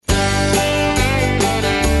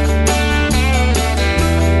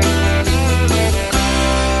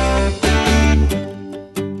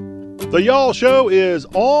The Y'all Show is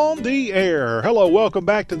on the air. Hello, welcome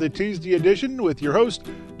back to the Tuesday edition with your host,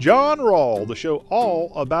 John Rawl. The show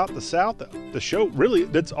all about the South. The show really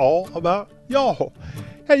that's all about y'all.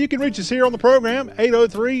 Hey, you can reach us here on the program,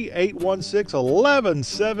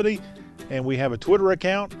 803-816-1170. And we have a Twitter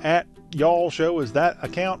account at Y'all Show is that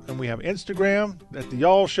account. And we have Instagram at the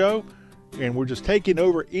Y'all Show. And we're just taking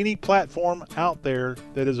over any platform out there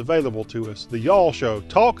that is available to us. The Y'all Show.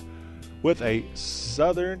 Talk with a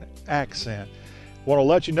Southern accent. Want to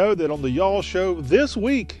let you know that on the Y'all Show this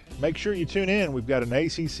week, make sure you tune in. We've got an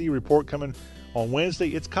ACC report coming on Wednesday.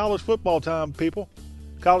 It's college football time, people.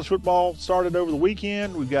 College football started over the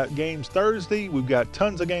weekend. We've got games Thursday. We've got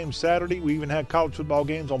tons of games Saturday. We even had college football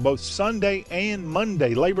games on both Sunday and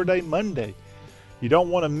Monday, Labor Day Monday. You don't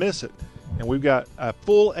want to miss it. And we've got a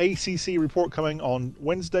full ACC report coming on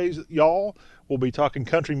Wednesdays, y'all. We'll be talking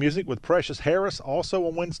country music with Precious Harris also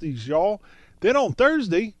on Wednesdays, y'all. Then on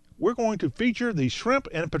Thursday, we're going to feature the Shrimp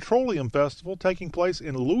and Petroleum Festival taking place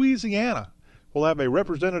in Louisiana. We'll have a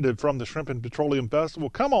representative from the Shrimp and Petroleum Festival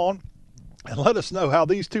come on and let us know how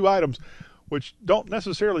these two items, which don't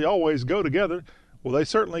necessarily always go together, well, they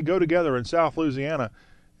certainly go together in South Louisiana.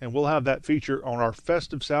 And we'll have that feature on our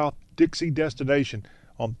Festive South Dixie destination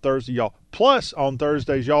on Thursday, y'all. Plus, on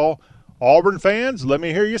Thursdays, y'all, Auburn fans, let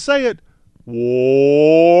me hear you say it,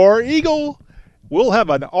 War Eagle. We'll have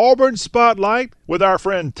an Auburn spotlight with our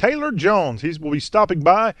friend Taylor Jones. He will be stopping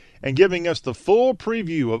by and giving us the full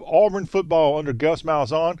preview of Auburn football under Gus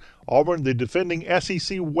Malzahn. Auburn, the defending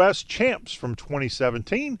SEC West champs from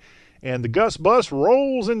 2017. And the Gus bus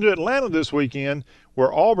rolls into Atlanta this weekend,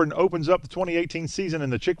 where Auburn opens up the 2018 season in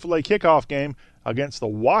the Chick-fil-A kickoff game against the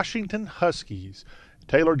Washington Huskies.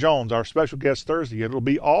 Taylor Jones, our special guest Thursday. It'll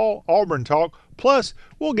be all Auburn talk. Plus,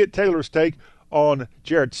 we'll get Taylor's take on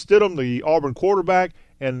Jarrett Stidham, the Auburn quarterback,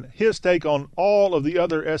 and his take on all of the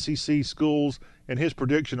other SEC schools and his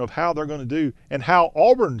prediction of how they're going to do and how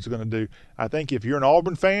Auburn's going to do. I think if you're an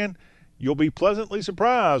Auburn fan, you'll be pleasantly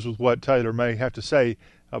surprised with what Taylor may have to say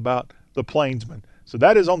about the Plainsmen. So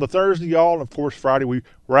that is on the Thursday, y'all. And, of course, Friday, we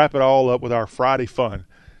wrap it all up with our Friday fun.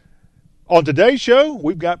 On today's show,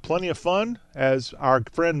 we've got plenty of fun as our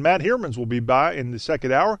friend Matt Hermans will be by in the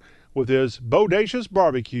second hour with his Bodacious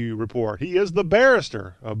Barbecue report. He is the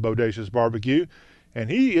barrister of Bodacious Barbecue, and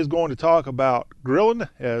he is going to talk about grilling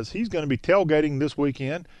as he's going to be tailgating this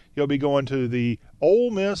weekend. He'll be going to the Ole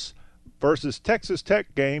Miss versus Texas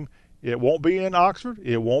Tech game. It won't be in Oxford.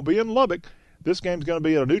 It won't be in Lubbock. This game's going to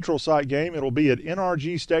be at a neutral site game. It'll be at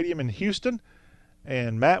NRG Stadium in Houston,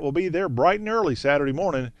 and Matt will be there bright and early Saturday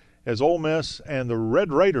morning as Ole Miss and the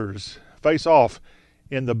Red Raiders face off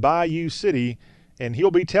in the Bayou City. And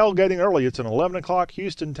he'll be tailgating early. It's an 11 o'clock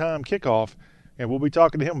Houston time kickoff. And we'll be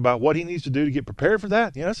talking to him about what he needs to do to get prepared for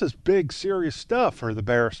that. You know, this is big, serious stuff for the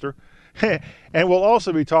barrister. And we'll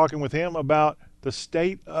also be talking with him about the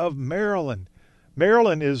state of Maryland.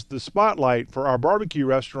 Maryland is the spotlight for our barbecue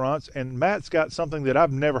restaurants. And Matt's got something that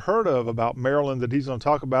I've never heard of about Maryland that he's going to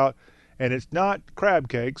talk about. And it's not crab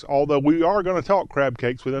cakes, although we are going to talk crab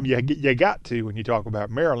cakes with him. You got to when you talk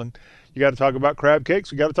about Maryland. You got to talk about crab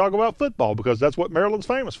cakes. You got to talk about football because that's what Maryland's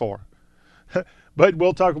famous for. But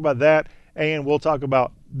we'll talk about that, and we'll talk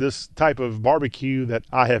about this type of barbecue that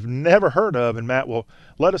I have never heard of, and Matt will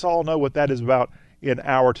let us all know what that is about in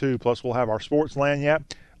hour two. Plus, we'll have our sports lanyard.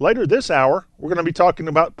 Later this hour, we're going to be talking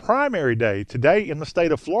about primary day. Today in the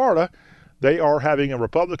state of Florida, they are having a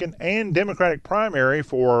Republican and Democratic primary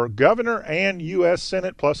for governor and U.S.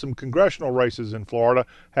 Senate, plus some congressional races in Florida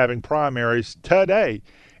having primaries today.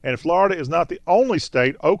 And Florida is not the only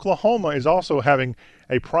state. Oklahoma is also having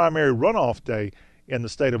a primary runoff day in the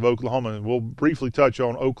state of Oklahoma. And we'll briefly touch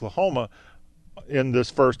on Oklahoma in this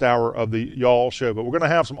first hour of the Y'all Show. But we're going to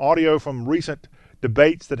have some audio from recent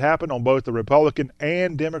debates that happened on both the Republican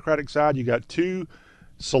and Democratic side. You got two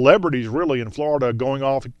celebrities really in Florida going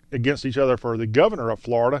off against each other for the governor of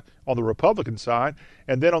Florida on the Republican side.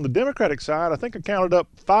 And then on the Democratic side, I think I counted up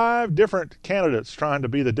 5 different candidates trying to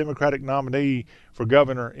be the Democratic nominee for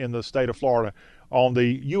governor in the state of Florida. On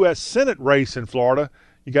the U.S. Senate race in Florida,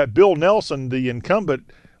 you got Bill Nelson, the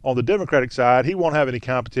incumbent on the Democratic side. He won't have any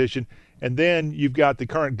competition. And then you've got the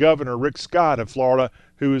current governor, Rick Scott of Florida,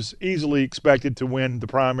 who is easily expected to win the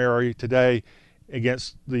primary today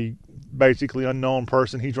against the basically unknown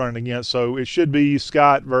person he's running against. So it should be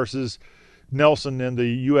Scott versus Nelson in the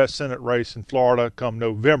U.S. Senate race in Florida come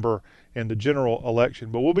November in the general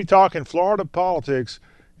election. But we'll be talking Florida politics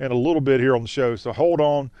in a little bit here on the show, so hold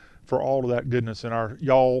on for all of that goodness in our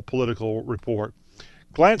Y'all Political Report.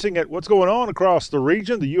 Glancing at what's going on across the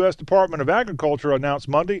region, the U.S. Department of Agriculture announced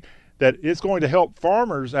Monday that it's going to help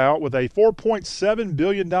farmers out with a $4.7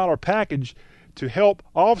 billion package to help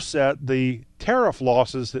offset the tariff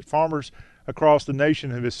losses that farmers across the nation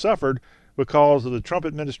have suffered because of the Trump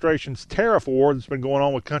administration's tariff war that's been going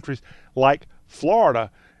on with countries like Florida.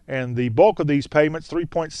 And the bulk of these payments,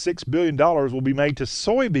 $3.6 billion, will be made to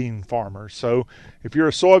soybean farmers. So if you're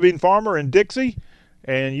a soybean farmer in Dixie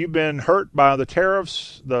and you've been hurt by the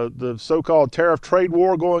tariffs, the so-called tariff trade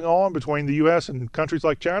war going on between the U.S. and countries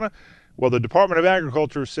like China, well, the Department of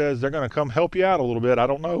Agriculture says they're going to come help you out a little bit. I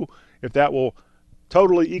don't know if that will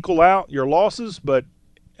totally equal out your losses, but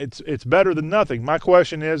it's better than nothing. My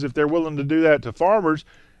question is, if they're willing to do that to farmers,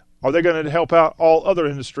 are they going to help out all other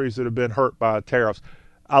industries that have been hurt by tariffs?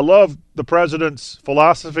 I love the president's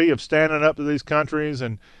philosophy of standing up to these countries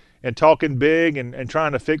and talking big and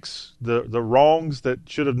trying to fix the wrongs that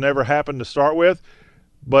should have never happened to start with.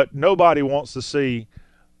 But nobody wants to see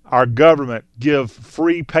our government give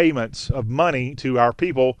free payments of money to our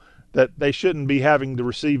people that they shouldn't be having to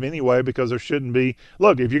receive anyway, because there shouldn't be.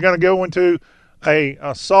 Look, if you're going to go into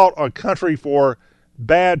assault a country for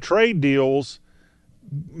bad trade deals,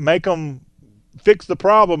 make them fix the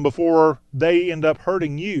problem before they end up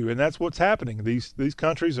hurting you. And that's what's happening. These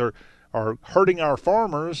countries are hurting our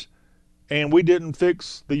farmers, and we didn't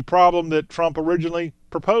fix the problem that Trump originally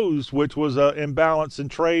proposed, which was an imbalance in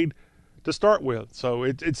trade to start with. So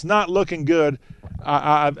it's not looking good.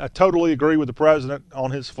 I totally agree with the president on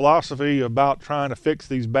his philosophy about trying to fix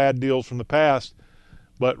these bad deals from the past.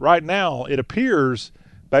 But right now, it appears,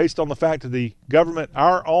 based on the fact that the government,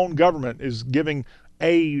 our own government, is giving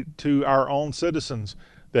aid to our own citizens,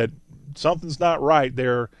 that something's not right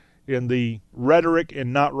there in the rhetoric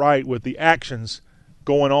and not right with the actions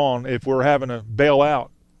going on if we're having to bail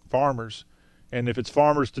out farmers. And if it's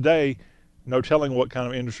farmers today, no telling what kind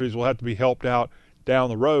of industries will have to be helped out down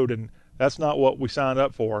the road. And that's not what we signed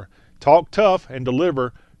up for. Talk tough and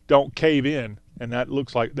deliver, don't cave in. And that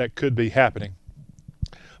looks like that could be happening.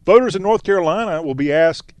 Voters in North Carolina will be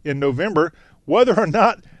asked in November whether or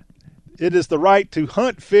not it is the right to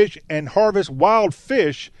hunt, fish, and harvest wild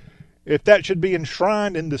fish, if that should be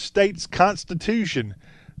enshrined in the state's constitution.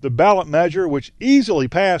 The ballot measure, which easily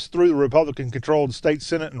passed through the Republican-controlled state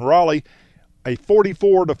Senate in Raleigh, a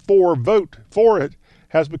 44-4 vote for it,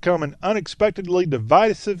 has become an unexpectedly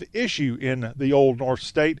divisive issue in the Old North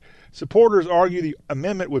State. Supporters argue the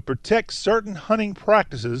amendment would protect certain hunting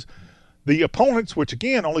practices. The opponents, which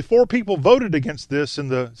again, only 4 people voted against this in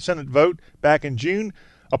the Senate vote back in June,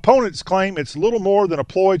 opponents claim it's little more than a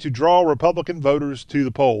ploy to draw Republican voters to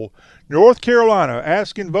the poll. North Carolina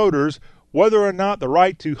asking voters whether or not the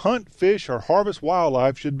right to hunt, fish, or harvest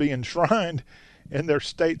wildlife should be enshrined in their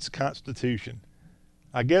state's constitution.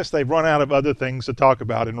 I guess they've run out of other things to talk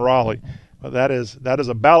about in Raleigh. But that is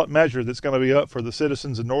a ballot measure that's going to be up for the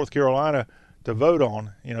citizens of North Carolina to vote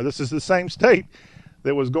on. You know, this is the same state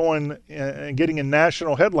that was going and getting in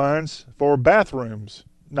national headlines for bathrooms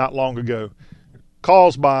not long ago,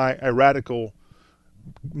 caused by a radical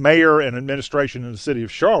mayor and administration in the city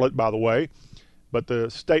of Charlotte, by the way. But the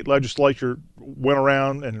state legislature went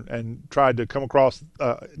around and tried to come across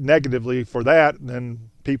negatively for that, and then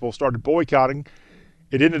people started boycotting.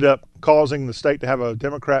 It ended up causing the state to have a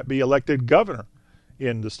Democrat be elected governor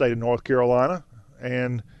in the state of North Carolina,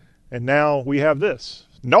 and now we have this.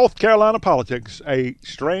 North Carolina politics, a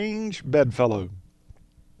strange bedfellow.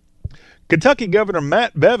 Kentucky Governor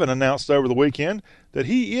Matt Bevin announced over the weekend that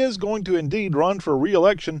he is going to indeed run for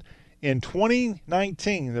re-election in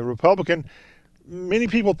 2019. The Republican, many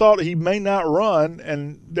people thought he may not run,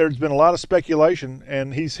 and there's been a lot of speculation,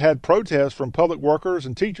 and he's had protests from public workers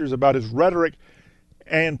and teachers about his rhetoric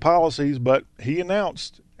and policies, but he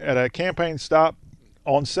announced at a campaign stop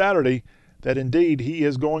on Saturday that indeed he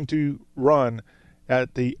is going to run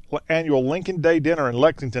at the annual Lincoln Day dinner in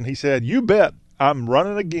Lexington. He said, "You bet, I'm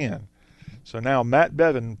running again." So now Matt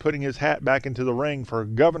Bevin putting his hat back into the ring for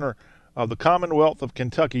governor of the Commonwealth of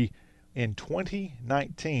Kentucky in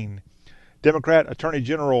 2019. Democrat Attorney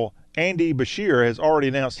General Andy Beshear has already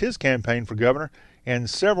announced his campaign for governor, and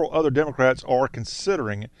several other Democrats are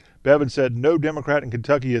considering it. Bevin said no Democrat in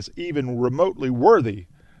Kentucky is even remotely worthy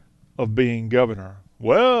of being governor.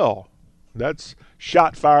 Well, that's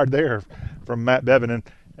shot fired there from Matt Bevin. And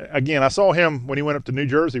again, I saw him when he went up to New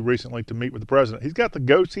Jersey recently to meet with the president. He's got the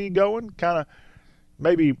goatee going, kind of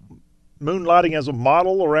maybe moonlighting as a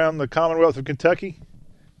model around the Commonwealth of Kentucky.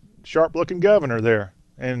 Sharp-looking governor there,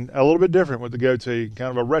 and a little bit different with the goatee,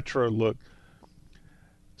 kind of a retro look.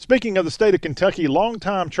 Speaking of the state of Kentucky,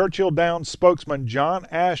 longtime Churchill Downs spokesman John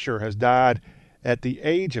Asher has died at the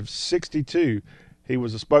age of 62. He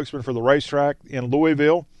was a spokesman for the racetrack in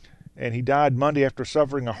Louisville. and he died Monday after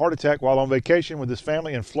suffering a heart attack while on vacation with his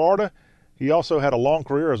family in Florida. He also had a long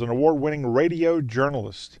career as an award-winning radio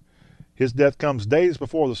journalist. His death comes days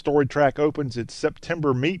before the storied track opens its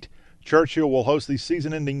September meet. Churchill will host the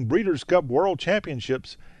season-ending Breeders' Cup World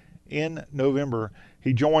Championships in November.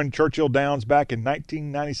 He joined Churchill Downs back in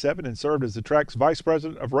 1997 and served as the track's vice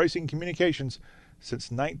president of racing communications since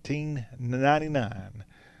 1999.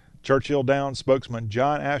 Churchill Downs spokesman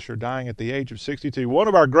John Asher dying at the age of 62. One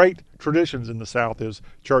of our great traditions in the South is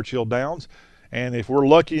Churchill Downs. And if we're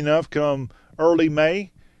lucky enough come early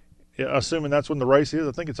May, assuming that's when the race is,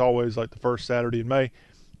 I think it's always like the first Saturday in May,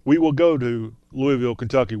 we will go to Louisville,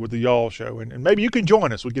 Kentucky with the Y'all Show. And maybe you can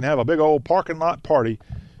join us. We can have a big old parking lot party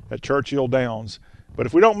at Churchill Downs. But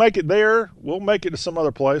if we don't make it there, we'll make it to some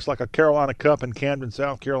other place, like a Carolina Cup in Camden,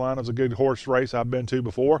 South Carolina is a good horse race I've been to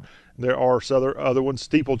before. There are other ones.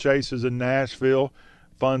 Steeplechases in Nashville,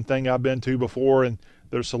 fun thing I've been to before, and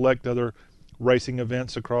there's select other racing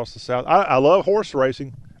events across the South. I love horse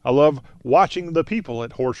racing. I love watching the people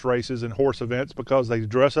at horse races and horse events because they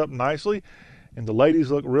dress up nicely, and the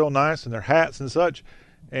ladies look real nice in their hats and such.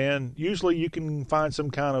 And usually you can find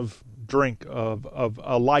some kind of drink of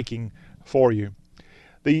a liking for you.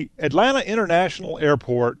 The Atlanta International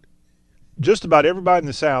Airport, just about everybody in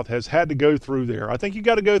the South has had to go through there. I think you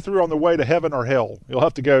got to go through on the way to heaven or hell. You'll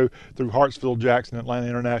have to go through Hartsfield-Jackson Atlanta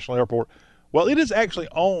International Airport. Well, it is actually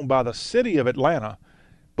owned by the city of Atlanta,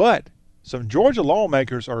 but some Georgia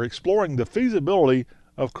lawmakers are exploring the feasibility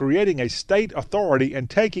of creating a state authority and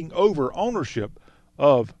taking over ownership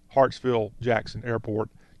of Hartsfield-Jackson Airport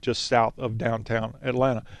just south of downtown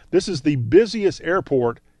Atlanta. This is the busiest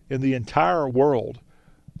airport in the entire world,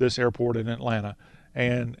 this airport in Atlanta.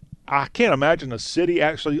 And I can't imagine a city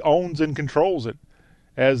actually owns and controls it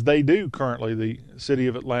as they do currently, the city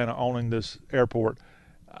of Atlanta owning this airport.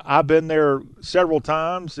 I've been there several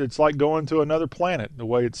times. It's like going to another planet, the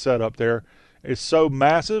way it's set up there. It's so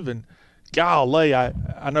massive, and golly, I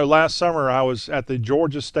know last summer I was at the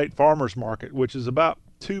Georgia State Farmers Market, which is about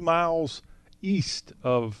 2 miles east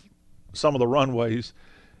of some of the runways,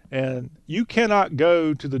 and you cannot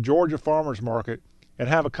go to the Georgia Farmers Market and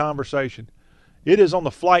have a conversation. It is on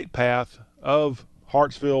the flight path of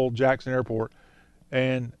Hartsfield-Jackson Airport,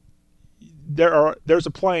 and there's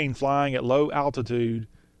a plane flying at low altitude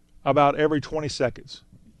about every 20 seconds.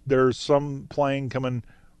 There's some plane coming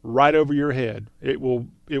right over your head. It will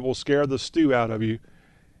scare the stew out of you.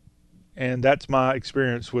 And that's my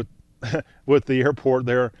experience with with the airport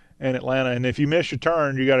there in Atlanta. And if you miss your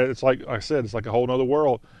turn, it's like I said, it's like a whole nother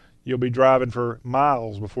world. You'll be driving for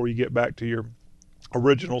miles before you get back to your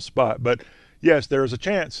original spot. But yes, there's a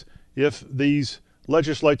chance if these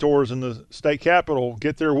legislators in the state capitol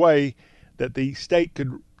get their way that the state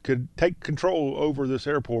could take control over this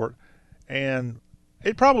airport, and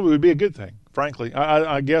it probably would be a good thing, frankly.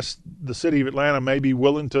 I guess the city of Atlanta may be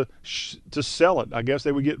willing to sell it. I guess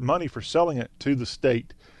they would get money for selling it to the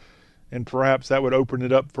state, and perhaps that would open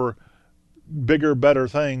it up for bigger, better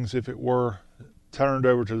things if it were turned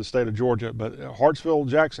over to the state of Georgia. But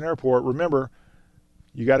Hartsfield-Jackson Airport, remember,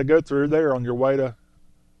 you got to go through there on your way to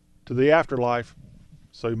the afterlife,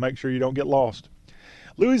 so make sure you don't get lost.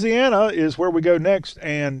 Louisiana is where we go next,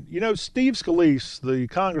 and Steve Scalise, the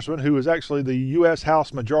congressman who is actually the U.S.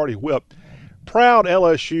 House Majority Whip, proud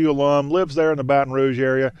LSU alum, lives there in the Baton Rouge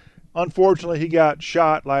area. Unfortunately, he got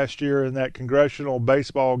shot last year in that congressional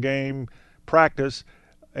baseball game practice,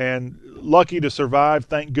 and lucky to survive.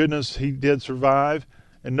 Thank goodness he did survive,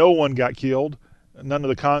 and no one got killed. None of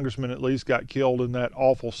the congressmen, at least, got killed in that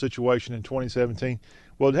awful situation in 2017.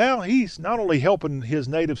 Well, now he's not only helping his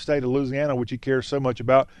native state of Louisiana, which he cares so much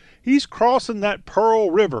about, he's crossing that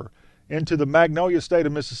Pearl River into the Magnolia state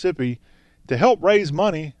of Mississippi to help raise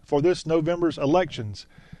money for this November's elections.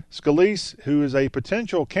 Scalise, who is a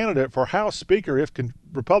potential candidate for House Speaker if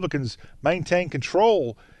Republicans maintain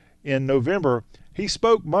control in November, he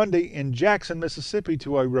spoke Monday in Jackson, Mississippi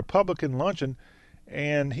to a Republican luncheon,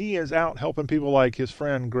 and he is out helping people like his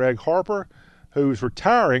friend Greg Harper, who's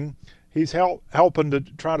retiring. He's helping to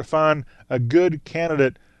try to find a good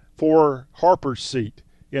candidate for Harper's seat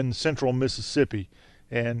in central Mississippi.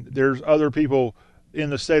 And there's other people in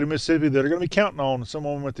the state of Mississippi that are going to be counting on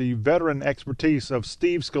someone with the veteran expertise of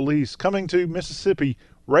Steve Scalise coming to Mississippi,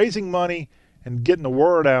 raising money, and getting the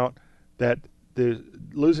word out that the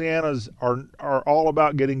Louisianas are all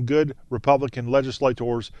about getting good Republican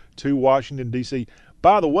legislators to Washington, D.C.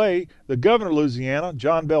 By the way, the governor of Louisiana,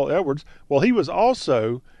 John Bel Edwards, well, he was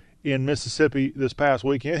also in Mississippi this past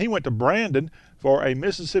weekend. He went to Brandon for a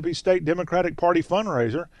Mississippi State Democratic Party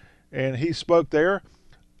fundraiser, and he spoke there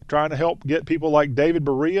trying to help get people like David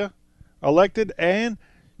Berea elected. And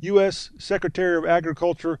U.S. Secretary of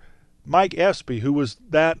Agriculture Mike Espy, who was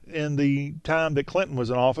that in the time that Clinton was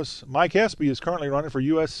in office. Mike Espy is currently running for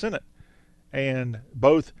U.S. Senate. And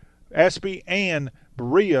both Espy and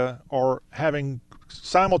Berea are having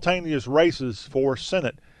simultaneous races for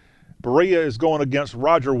Senate. Berea is going against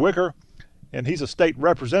Roger Wicker, and he's a state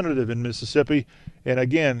representative in Mississippi. And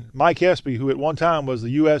again, Mike Espy, who at one time was the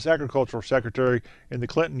U.S. Agricultural Secretary in the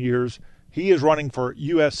Clinton years, he is running for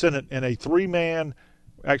U.S. Senate in a two-man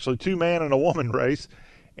and a woman race.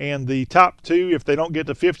 And the top two, if they don't get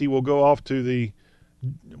to 50, will go off to the,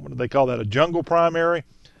 what do they call that, a jungle primary,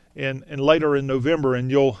 and later in November, and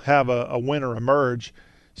you'll have a winner emerge.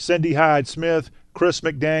 Cindy Hyde Smith, Chris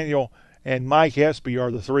McDaniel, and Mike Espy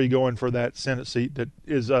are the three going for that Senate seat that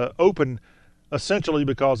is open essentially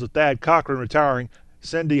because of Thad Cochran retiring.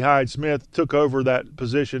 Cindy Hyde Smith took over that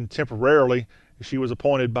position temporarily. She was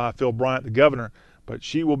appointed by Phil Bryant, the governor, but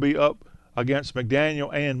she will be up against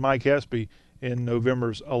McDaniel and Mike Espy in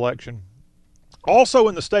November's election. Also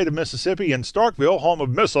in the state of Mississippi, in Starkville, home of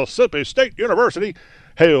Mississippi State University,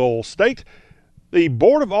 Hail State, the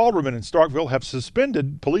Board of Aldermen in Starkville have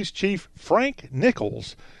suspended Police Chief Frank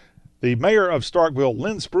Nichols. The mayor of Starkville,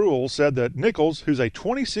 Lynn Spruill, said that Nichols, who's a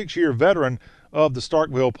 26-year veteran of the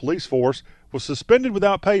Starkville police force, was suspended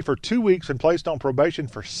without pay for 2 weeks and placed on probation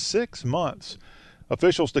for 6 months.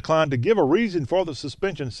 Officials declined to give a reason for the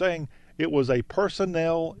suspension, saying it was a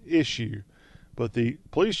personnel issue. But the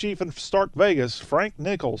police chief in Stark Vegas, Frank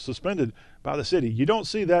Nichols, suspended by the city. You don't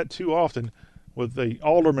see that too often with the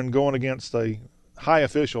alderman going against a high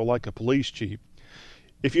official like a police chief.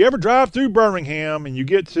 If you ever drive through Birmingham and you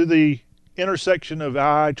get to the intersection of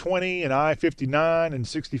I-20 and I-59 and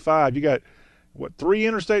 65, you got, three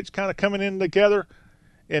interstates kind of coming in together?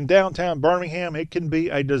 In downtown Birmingham, it can be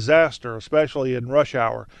a disaster, especially in rush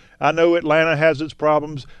hour. I know Atlanta has its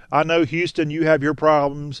problems. I know Houston, you have your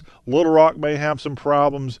problems. Little Rock may have some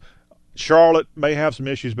problems. Charlotte may have some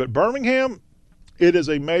issues. But Birmingham, it is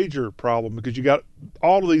a major problem because you got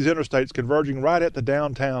all of these interstates converging right at the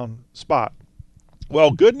downtown spot.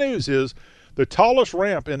 Well, good news is the tallest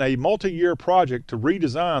ramp in a multi-year project to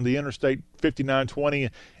redesign the Interstate 5920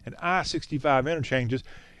 and I-65 interchanges,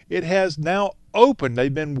 it has now opened.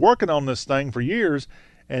 They've been working on this thing for years,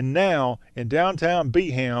 and now in downtown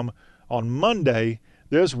Beeham on Monday,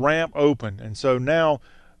 this ramp opened. And so now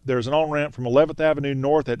there's an on-ramp from 11th Avenue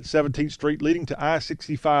North at 17th Street leading to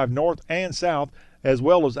I-65 North and South, as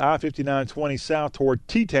well as I-5920 South toward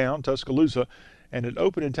T-Town, Tuscaloosa, and it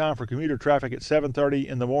opened in time for commuter traffic at 7:30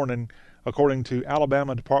 in the morning, according to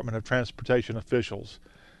Alabama Department of Transportation officials.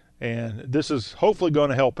 And this is hopefully going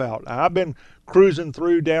to help out. I've been cruising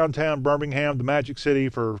through downtown Birmingham, the Magic City,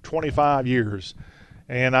 for 25 years.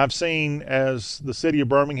 And I've seen as the city of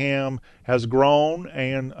Birmingham has grown.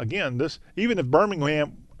 And again, this, even if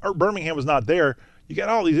Birmingham was not there, you got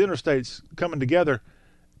all these interstates coming together.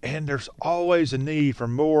 And there's always a need for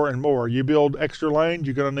more and more. You build extra lanes,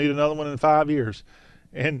 you're going to need another one in 5 years.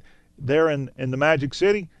 And there in the Magic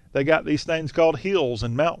City, they got these things called hills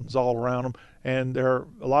and mountains all around them. And a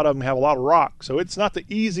lot of them have a lot of rock. So it's not the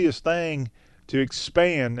easiest thing to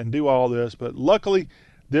expand and do all this. But luckily,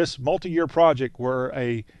 this multi-year project where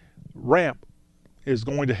a ramp is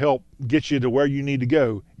going to help get you to where you need to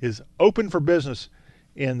go is open for business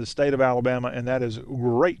in the state of Alabama. And that is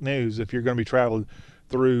great news if you're going to be traveling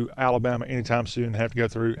through Alabama anytime soon and have to go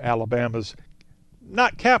through Alabama's,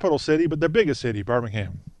 not capital city, but the biggest city,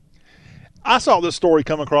 Birmingham. I saw this story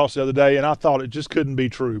come across the other day, and I thought it just couldn't be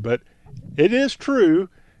true. But it is true,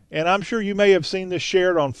 and I'm sure you may have seen this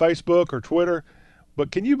shared on Facebook or Twitter,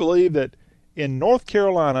 but can you believe that in North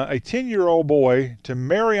Carolina, a 10-year-old boy,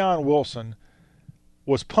 Tamarion Wilson,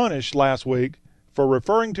 was punished last week for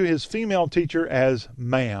referring to his female teacher as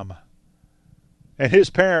ma'am. And his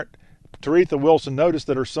parent, Taretha Wilson, noticed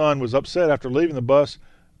that her son was upset after leaving the bus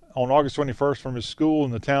on August 21st from his school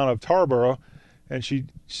in the town of Tarboro, and she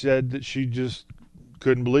said that she just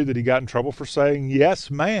couldn't believe that he got in trouble for saying,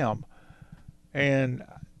 yes, ma'am. And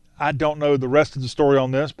I don't know the rest of the story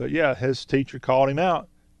on this, but yeah, his teacher called him out.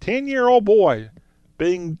 10-year-old boy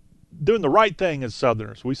doing the right thing as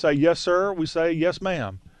Southerners. We say yes, sir. We say yes,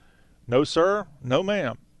 ma'am. No, sir. No,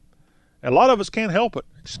 ma'am. And a lot of us can't help it.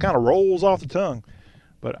 It just kind of rolls off the tongue.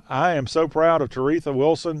 But I am so proud of Taretha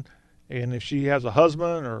Wilson, and if she has a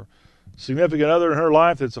husband or significant other in her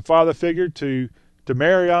life that's a father figure, to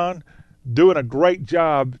marry on, doing a great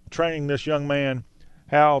job training this young man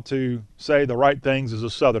how to say the right things as a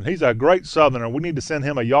Southern. He's a great Southerner. We need to send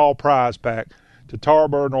him a Y'all prize pack to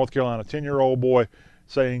Tarboro, North Carolina. 10-year-old boy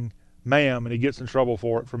saying ma'am, and he gets in trouble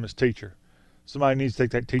for it from his teacher. Somebody needs to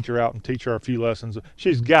take that teacher out and teach her a few lessons.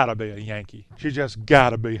 She's got to be a Yankee. She's just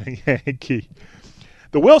got to be a Yankee.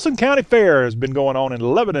 The Wilson County Fair has been going on in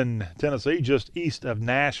Lebanon, Tennessee, just east of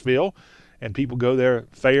Nashville. And people go there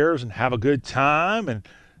fairs and have a good time, and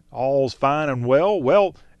all's fine and well.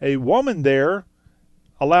 Well, a woman there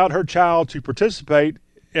allowed her child to participate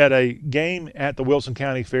at a game at the Wilson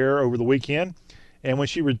County Fair over the weekend. And when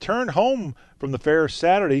she returned home from the fair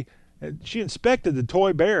Saturday, she inspected the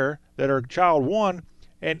toy bear that her child won.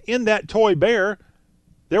 And in that toy bear,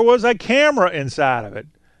 there was a camera inside of it.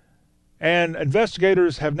 And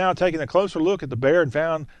investigators have now taken a closer look at the bear and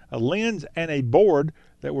found a lens and a board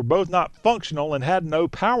that were both not functional and had no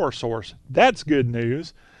power source. That's good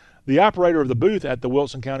news. The operator of the booth at the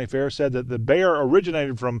Wilson County Fair said that the bear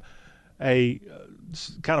originated from a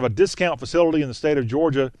kind of a discount facility in the state of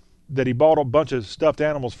Georgia that he bought a bunch of stuffed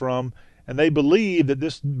animals from, and they believe that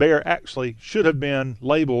this bear actually should have been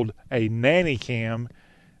labeled a nanny cam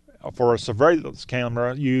for a surveillance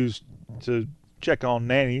camera used to check on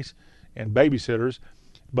nannies and babysitters,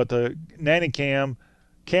 but the nanny cam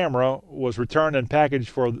camera was returned and packaged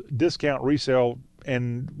for discount resale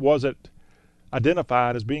and wasn't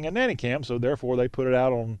identified as being a nanny cam, so therefore they put it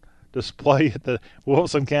out on display at the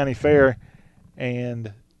Wilson County Fair,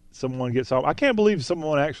 and someone gets home. I can't believe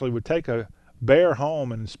someone actually would take a bear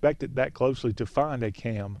home and inspect it that closely to find a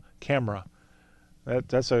camera.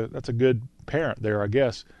 That's a good parent there, I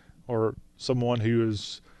guess, or someone who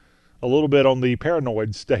is a little bit on the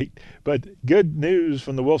paranoid state. But good news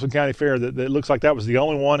from the Wilson County Fair that it looks like that was the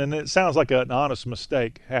only one, and it sounds like an honest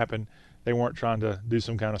mistake happened. They weren't trying to do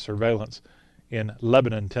some kind of surveillance in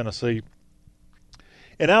Lebanon, Tennessee.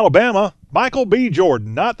 In Alabama, Michael B.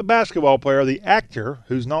 Jordan, not the basketball player, the actor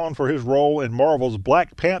who's known for his role in Marvel's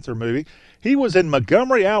Black Panther movie, he was in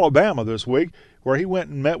Montgomery, Alabama this week, where he went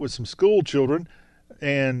and met with some school children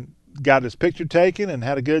and got his picture taken and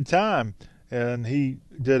had a good time. And he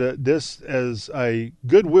did this as a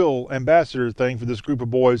goodwill ambassador thing for this group of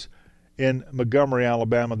boys in Montgomery,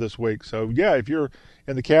 Alabama this week. So, yeah, if you're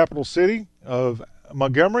in the capital city of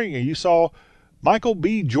Montgomery and you saw Michael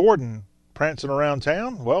B. Jordan prancing around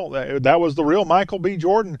town, well, that was the real Michael B.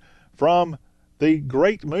 Jordan from the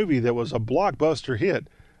great movie that was a blockbuster hit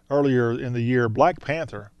earlier in the year, Black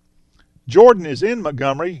Panther. Jordan is in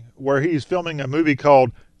Montgomery, where he's filming a movie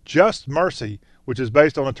called Just Mercy, which is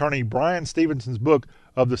based on attorney Brian Stevenson's book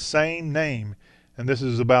of the same name. And this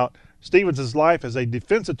is about Stevenson's life as a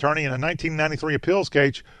defense attorney in a 1993 appeals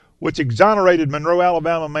case which exonerated Monroe,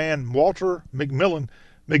 Alabama man Walter McMillan.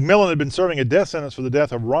 McMillan had been serving a death sentence for the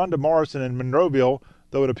death of Rhonda Morrison in Monroeville,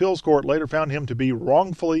 though an appeals court later found him to be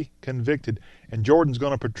wrongfully convicted. And Jordan's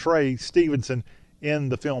going to portray Stevenson in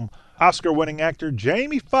the film. Oscar-winning actor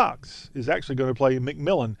Jamie Foxx is actually going to play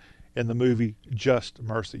McMillan in the movie Just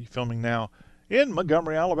Mercy, filming now in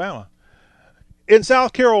Montgomery, Alabama. In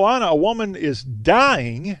South Carolina, a woman is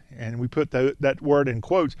dying, and we put that word in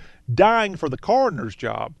quotes, dying for the coroner's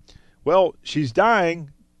job. Well, she's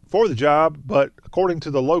dying for the job, but according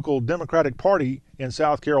to the local Democratic Party in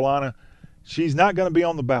South Carolina, she's not going to be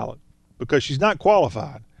on the ballot because she's not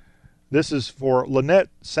qualified. This is for Lynette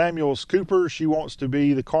Samuels Cooper. She wants to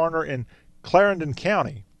be the coroner in Clarendon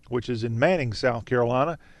County, which is in Manning, South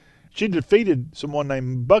Carolina. She defeated someone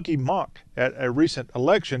named Bucky Mock at a recent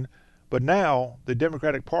election, but now the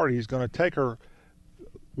Democratic Party is going to take her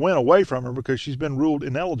win away from her because she's been ruled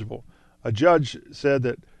ineligible. A judge said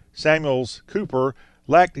that Samuels Cooper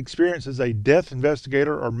lacked experience as a death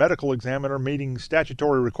investigator or medical examiner meeting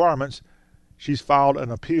statutory requirements. She's filed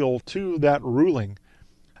an appeal to that ruling.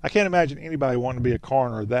 I can't imagine anybody wanting to be a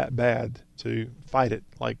coroner that bad to fight it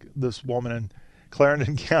like this woman in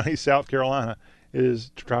Clarendon County, South Carolina,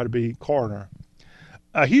 is to try to be coroner.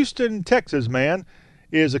 A Houston, Texas man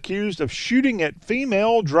is accused of shooting at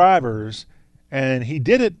female drivers, and he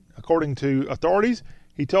did it, according to authorities,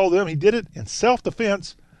 he told them he did it in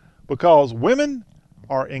self-defense because women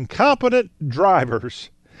are incompetent drivers.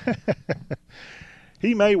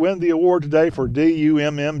 He may win the award today for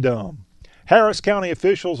D-U-M-M dumb. Harris County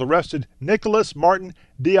officials arrested Nicholas Martin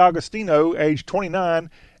D'Agostino, age 29,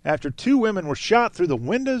 after two women were shot through the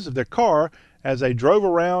windows of their car as they drove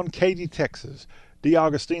around Katy, Texas.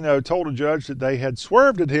 D'Agostino told a judge that they had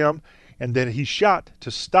swerved at him and that he shot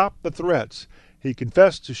to stop the threats. He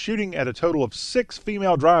confessed to shooting at a total of 6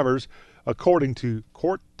 female drivers, according to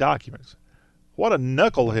court documents. What a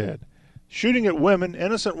knucklehead. Shooting at women,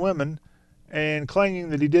 innocent women, and claiming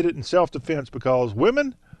that he did it in self-defense because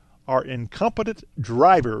women are incompetent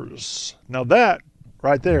drivers. Now that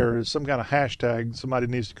right there is some kind of hashtag somebody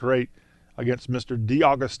needs to create against Mr.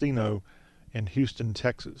 D'Agostino in Houston,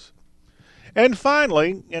 Texas. And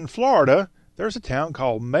finally, in Florida, there's a town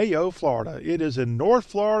called Mayo, Florida. It is in North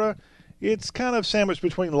Florida. It's kind of sandwiched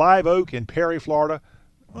between Live Oak and Perry, Florida,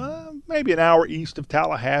 maybe an hour east of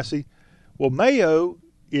Tallahassee. Well, Mayo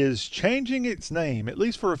is changing its name, at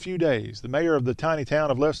least for a few days. The mayor of the tiny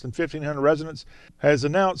town of less than 1,500 residents has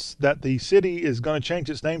announced that the city is going to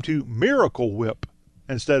change its name to Miracle Whip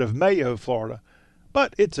instead of Mayo, Florida.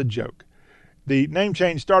 But it's a joke. The name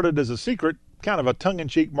change started as a secret, kind of a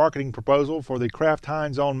tongue-in-cheek marketing proposal for the Kraft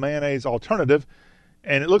Heinz own mayonnaise alternative,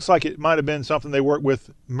 and it looks like it might have been something they worked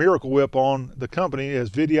with Miracle Whip on, the company,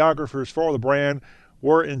 as videographers for the brand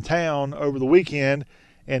were in town over the weekend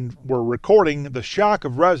and were recording the shock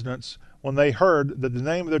of residents when they heard that the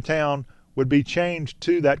name of their town would be changed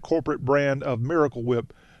to that corporate brand of Miracle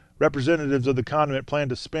Whip. Representatives of the condiment plan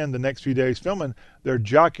to spend the next few days filming their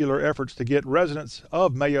jocular efforts to get residents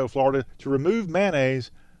of Mayo, Florida to remove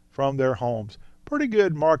mayonnaise from their homes. Pretty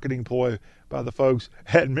good marketing ploy by the folks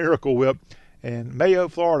at Miracle Whip. And Mayo,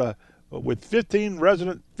 Florida, with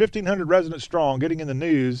 1,500 residents strong, getting in the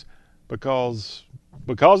news because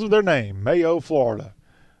of their name, Mayo, Florida.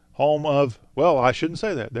 Home of, well, I shouldn't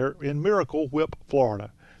say that. They're in Miracle Whip,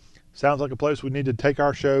 Florida. Sounds like a place we need to take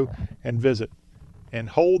our show and visit and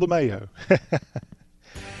hold the Mayo.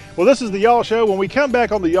 Well, this is the Y'all Show. When we come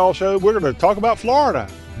back on the Y'all Show, we're going to talk about Florida.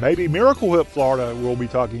 Maybe Miracle Whip, Florida, we'll be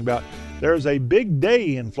talking about. There's a big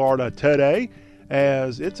day in Florida today,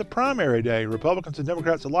 as it's a primary day. Republicans and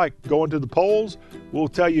Democrats alike going to the polls. We'll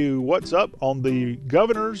tell you what's up on the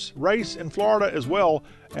governor's race in Florida, as well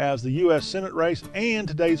as the U.S. Senate race, and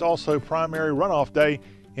today's also primary runoff day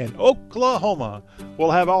in Oklahoma.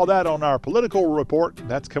 We'll have all that on our political report.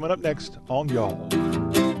 That's coming up next on Y'all.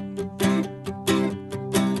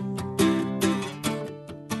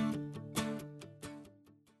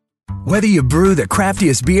 Whether you brew the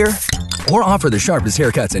craftiest beer or offer the sharpest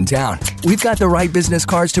haircuts in town, we've got the right business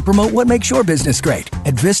cards to promote what makes your business great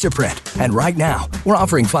at Vistaprint. And right now, we're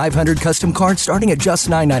offering 500 custom cards starting at just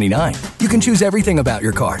 $9.99. You can choose everything about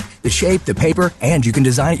your card, the shape, the paper, and you can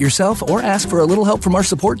design it yourself or ask for a little help from our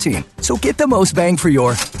support team. So get the most bang for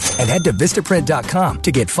your and head to Vistaprint.com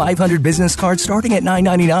to get 500 business cards starting at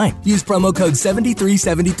 $9.99. Use promo code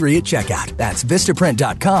 7373 at checkout. That's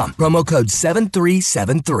Vistaprint.com, promo code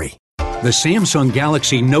 7373. The Samsung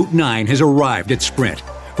Galaxy Note 9 has arrived at Sprint.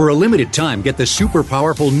 For a limited time, get the super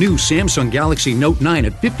powerful new Samsung Galaxy Note 9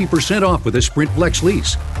 at 50% off with a Sprint Flex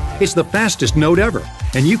lease. It's the fastest Note ever,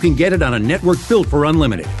 and you can get it on a network built for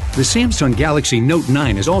unlimited. The Samsung Galaxy Note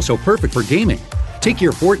 9 is also perfect for gaming. Take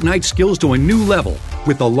your Fortnite skills to a new level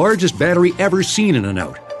with the largest battery ever seen in a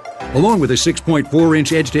Note. Along with a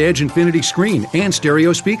 6.4-inch edge-to-edge infinity screen and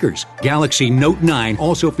stereo speakers, Galaxy Note 9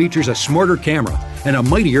 also features a smarter camera and a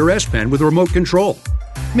mightier S Pen with remote control.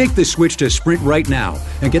 Make the switch to Sprint right now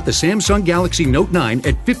and get the Samsung Galaxy Note 9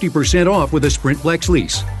 at 50% off with a Sprint Flex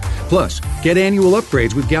lease. Plus, get annual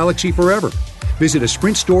upgrades with Galaxy Forever. Visit a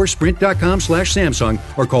Sprint store, sprint.com/Samsung,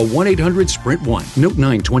 or call 1-800-SPRINT1. Note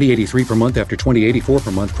 9, 2083 per month after 2084 per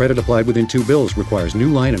month. Credit applied within 2 bills. Requires new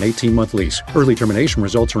line and 18-month lease. Early termination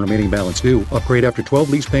results in remaining balance due. Upgrade after 12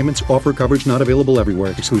 lease payments. Offer coverage not available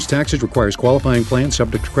everywhere. Excludes taxes. Requires qualifying plan.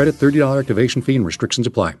 Subject to credit. $30 activation fee and restrictions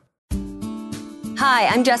apply. Hi,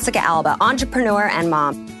 I'm Jessica Alba, entrepreneur and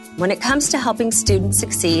mom. When it comes to helping students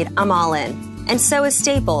succeed, I'm all in. And so is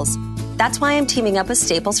Staples. That's why I'm teaming up with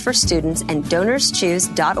Staples for Students and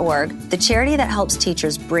DonorsChoose.org, the charity that helps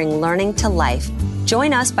teachers bring learning to life.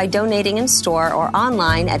 Join us by donating in store or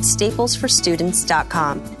online at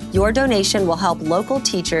staplesforstudents.com. Your donation will help local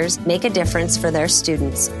teachers make a difference for their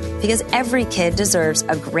students, because every kid deserves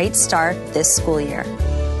a great start this school year.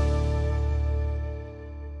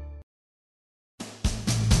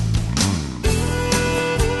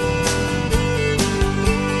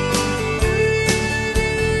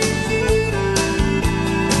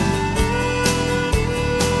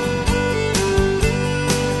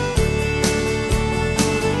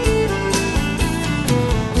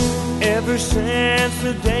 Ever since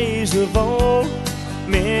the days of old,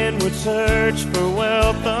 men would search for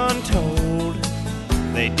wealth untold.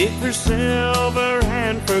 They dig for silver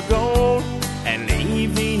and for gold and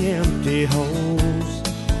leave the empty holes.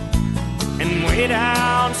 And way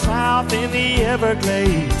down south in the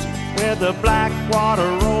Everglades, where the black water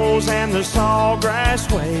rolls and the sawgrass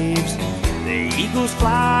waves, the eagles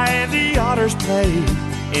fly and the otters play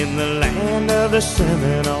in the land of the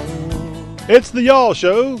Seminole. It's the Y'all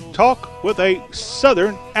Show, talk with a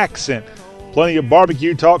southern accent. Plenty of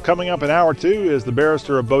barbecue talk coming up in hour 2 as the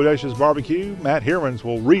barrister of Bodacious Barbecue, Matt Hermans,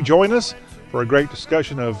 will rejoin us for a great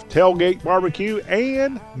discussion of tailgate barbecue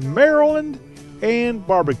and Maryland and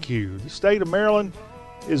barbecue. The state of Maryland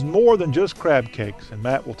is more than just crab cakes, and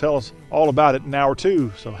Matt will tell us all about it in hour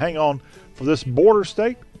 2. So hang on for this border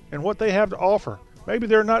state and what they have to offer. Maybe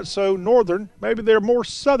they're not so northern, maybe they're more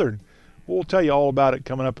southern. We'll tell you all about it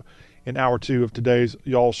coming up in hour 2 of today's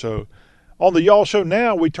Y'all Show. On the Y'all Show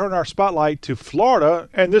now, we turn our spotlight to Florida,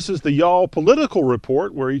 and this is the Y'all Political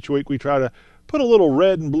Report, where each week we try to put a little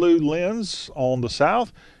red and blue lens on the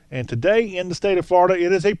South. And today in the state of Florida,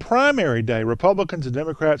 it is a primary day. Republicans and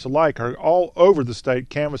Democrats alike are all over the state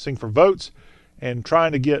canvassing for votes and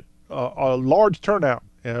trying to get a large turnout,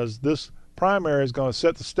 as this primary is going to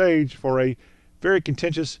set the stage for a very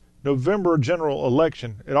contentious November general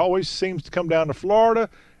election. It always seems to come down to Florida,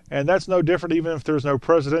 and that's no different even if there's no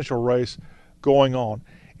presidential race going on.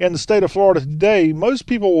 In the state of Florida today, most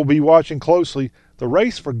people will be watching closely the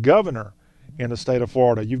race for governor in the state of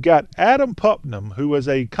Florida. You've got Adam Putnam, who is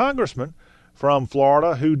a congressman from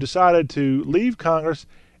Florida who decided to leave Congress,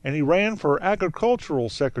 and he ran for agricultural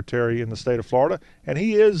secretary in the state of Florida, and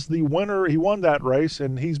he is the winner. He won that race,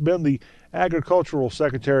 and he's been the agricultural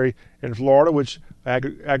secretary in Florida, which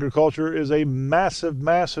agriculture is a massive,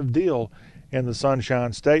 massive deal in the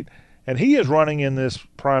Sunshine State. And he is running in this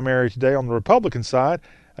primary today on the Republican side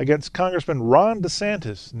against Congressman Ron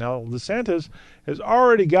DeSantis. Now, DeSantis has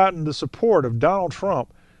already gotten the support of Donald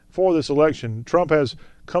Trump for this election. Trump has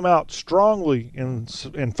come out strongly in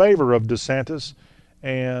favor of DeSantis,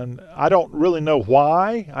 and I don't really know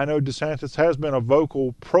why. I know DeSantis has been a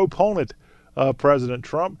vocal proponent of President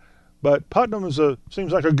Trump, but Putnam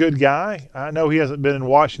seems like a good guy. I know he hasn't been in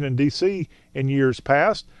Washington, D.C. in years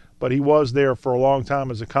past, but he was there for a long time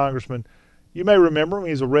as a congressman. You may remember him.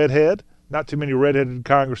 He's a redhead. Not too many redheaded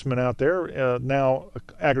congressmen out there. Now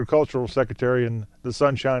agricultural secretary in the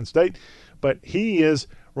Sunshine State. But he is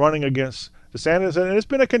running against DeSantis, and it's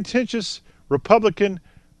been a contentious Republican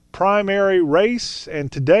primary race,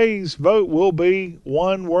 and today's vote will be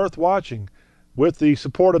one worth watching. With the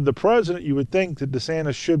support of the president, you would think that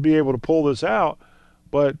DeSantis should be able to pull this out,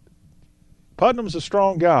 but Putnam's a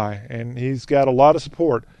strong guy, and he's got a lot of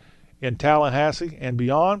support in Tallahassee and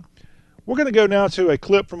beyond. We're going to go now to a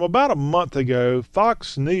clip from about a month ago.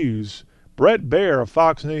 Fox News, Bret Baier of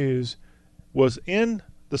Fox News, was in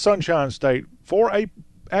the Sunshine State for a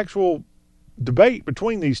actual debate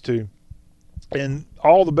between these two. And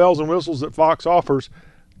all the bells and whistles that Fox offers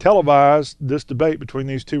televised this debate between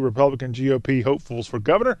these two Republican GOP hopefuls for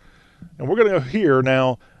governor. And we're going to hear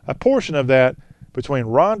now a portion of that between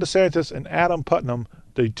Ron DeSantis and Adam Putnam,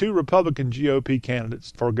 the two Republican GOP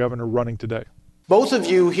candidates for governor running today. Both of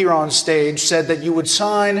you here on stage said that you would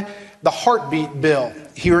sign the heartbeat bill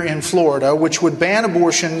here in Florida, which would ban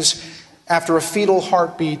abortions after a fetal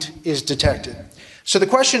heartbeat is detected. So the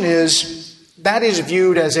question is, that is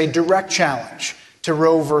viewed as a direct challenge to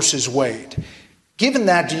Roe versus Wade. Given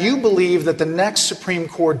that, do you believe that the next Supreme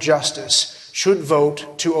Court justice should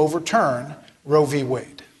vote to overturn Roe v.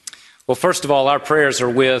 Wade? Well, first of all, our prayers are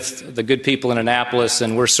with the good people in Annapolis,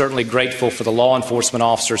 and we're certainly grateful for the law enforcement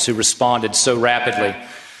officers who responded so rapidly.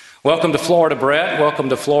 Welcome to Florida, Brett. Welcome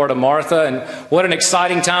to Florida, Martha. And what an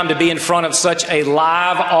exciting time to be in front of such a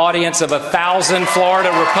live audience of 1,000 Florida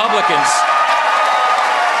Republicans.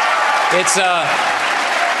 It's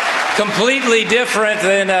completely different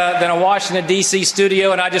than a Washington, D.C.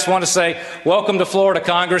 studio, and I just want to say welcome to Florida,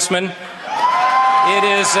 Congressman. It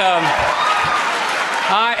is...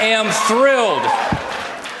 I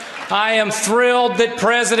am thrilled that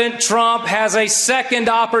President Trump has a second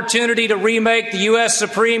opportunity to remake the U.S.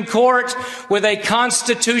 Supreme Court with a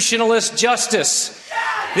constitutionalist justice.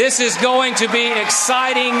 This is going to be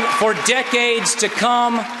exciting for decades to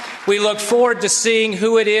come. We look forward to seeing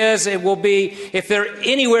who it is. It will be, if they're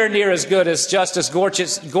anywhere near as good as Justice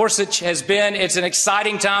Gorsuch has been, it's an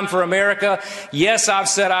exciting time for America. Yes, I've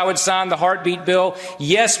said I would sign the heartbeat bill.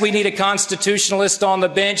 Yes, we need a constitutionalist on the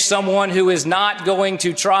bench, someone who is not going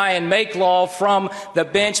to try and make law from the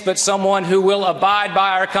bench, but someone who will abide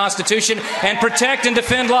by our Constitution and protect and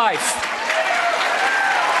defend life.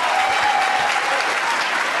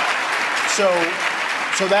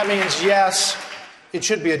 So that means yes, it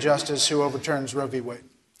should be a justice who overturns Roe v. Wade.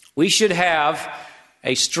 We should have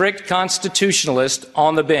a strict constitutionalist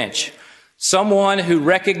on the bench, someone who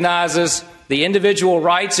recognizes the individual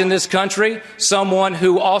rights in this country, someone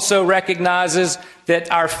who also recognizes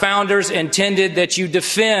that our founders intended that you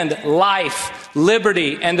defend life,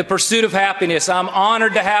 liberty, and the pursuit of happiness. I'm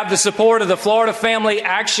honored to have the support of the Florida Family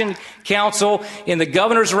Action Council in the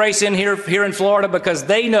governor's race here in Florida, because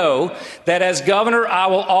they know that as governor, I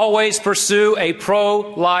will always pursue a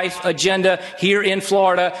pro-life agenda here in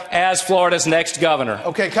Florida as Florida's next governor.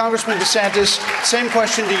 Okay, Congressman DeSantis, same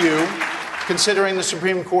question to you. considering the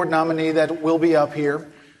Supreme Court nominee that will be up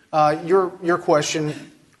here, your question,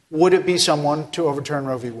 would it be someone to overturn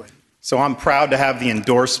Roe v. Wade? So I'm proud to have the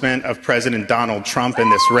endorsement of President Donald Trump in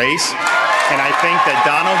this race. And I think that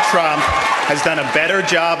Donald Trump has done a better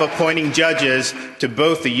job appointing judges to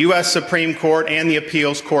both the U.S. Supreme Court and the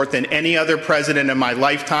Appeals Court than any other president in my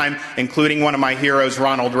lifetime, including one of my heroes,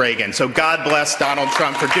 Ronald Reagan. So God bless Donald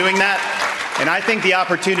Trump for doing that. And I think the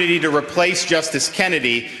opportunity to replace Justice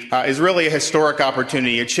Kennedy is really a historic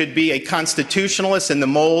opportunity. It should be a constitutionalist in the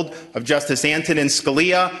mold of Justice Antonin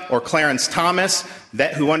Scalia or Clarence Thomas,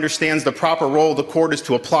 who understands the proper role of the court is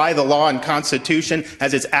to apply the law and Constitution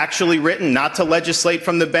as it's actually written, not to legislate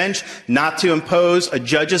from the bench, not to impose a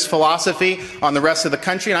judge's philosophy on the rest of the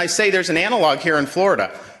country. And I say there's an analog here in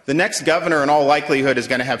Florida. The next governor, in all likelihood, is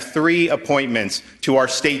going to have 3 appointments to our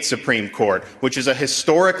state Supreme Court, which is a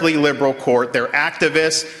historically liberal court. They're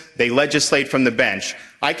activists. They legislate from the bench.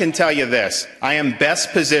 I can tell you this. I am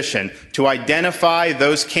best positioned to identify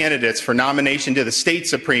those candidates for nomination to the state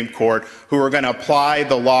Supreme Court who are going to apply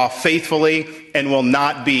the law faithfully and will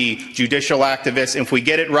not be judicial activists. If we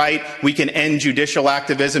get it right, we can end judicial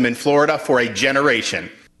activism in Florida for a generation.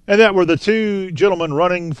 And that were the 2 gentlemen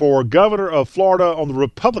running for governor of Florida on the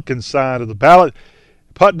Republican side of the ballot,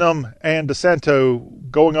 Putnam and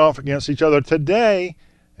DeSanto, going off against each other today,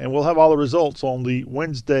 and we'll have all the results on the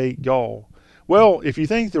Wednesday, y'all. Well, if you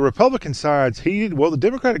think the Republican side's heated, well, the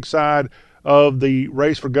Democratic side of the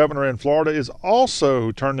race for governor in Florida is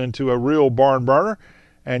also turned into a real barn burner,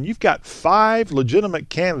 and you've got 5 legitimate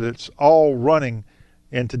candidates all running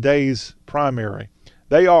in today's primary.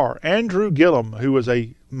 They are Andrew Gillum, who is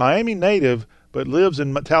a Miami native but lives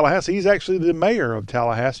in Tallahassee. He's actually the mayor of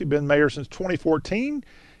Tallahassee, been mayor since 2014.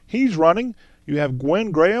 He's running. You have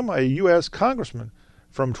Gwen Graham, a U.S. congressman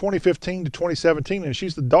from 2015 to 2017, and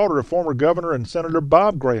she's the daughter of former Governor and Senator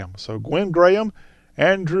Bob Graham. So Gwen Graham,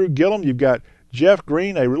 Andrew Gillum. You've got Jeff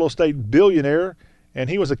Green, a real estate billionaire, and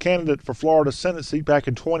he was a candidate for Florida Senate seat back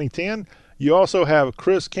in 2010. You also have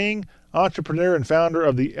Chris King, entrepreneur and founder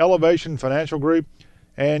of the Elevation Financial Group.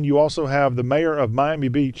 And you also have the mayor of Miami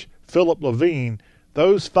Beach, Philip Levine.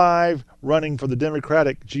 Those 5 running for the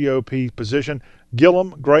Democratic GOP position.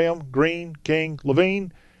 Gillum, Graham, Green, King,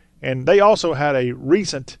 Levine. And they also had a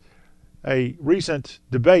recent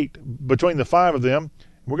debate between the 5 of them.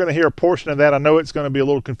 We're going to hear a portion of that. I know it's going to be a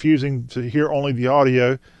little confusing to hear only the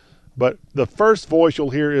audio. But the first voice you'll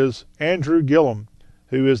hear is Andrew Gillum,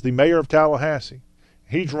 who is the mayor of Tallahassee.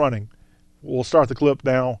 He's running. We'll start the clip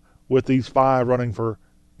now with these 5 running for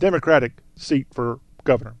Democratic seat for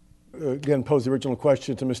governor. Again, pose the original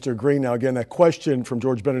question to Mr. Green. Now, again, that question from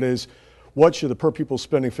George Bennett is, what should the per pupil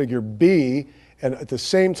spending figure be? And at the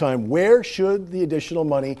same time, where should the additional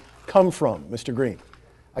money come from? Mr. Green.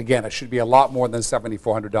 Again, it should be a lot more than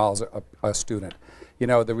 $7,400 a student. You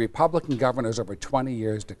know, the Republican governors over 20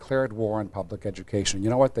 years declared war on public education. You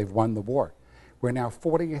know what? They've won the war. We're now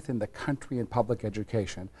 40th in the country in public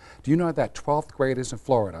education. Do you know that 12th graders in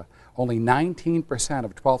Florida, only 19%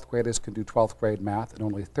 of 12th graders can do 12th grade math, and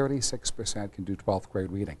only 36% can do 12th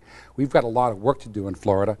grade reading? We've got a lot of work to do in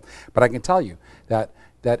Florida, but I can tell you that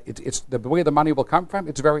it's the way the money will come from.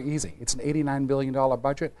 It's very easy. It's an $89 billion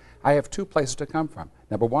budget. I have 2 places to come from.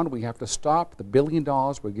 Number one, we have to stop the $1 billion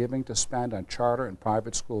we're giving to spend on charter and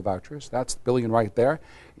private school vouchers. That's the billion right there.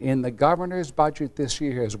 In the governor's budget this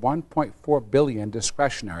year is $1.4 billion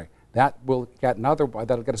discretionary. That will get that'll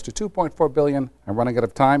get us to $2.4 billion. I'm running out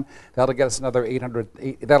of time. That'll get us another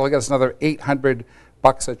 $800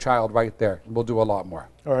 bucks a child right there. We'll do a lot more.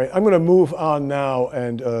 All right, I'm going to move on now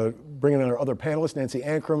and bring in our other panelist, Nancy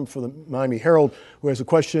Ankrum for the Miami Herald, who has a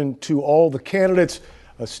question to all the candidates,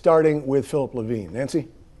 starting with Philip Levine. Nancy?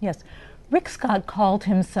 Yes. Rick Scott called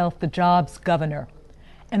himself the jobs governor,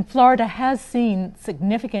 and Florida has seen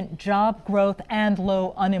significant job growth and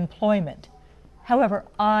low unemployment. However,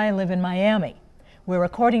 I live in Miami, where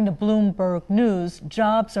according to Bloomberg News,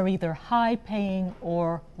 jobs are either high-paying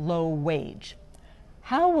or low-wage.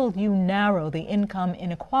 How will you narrow the income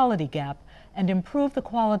inequality gap and improve the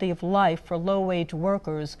quality of life for low-wage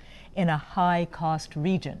workers in a high-cost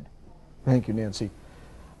region? Thank you, Nancy.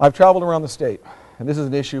 I've traveled around the state, and this is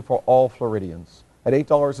an issue for all Floridians. At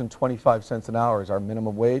 $8.25 an hour is our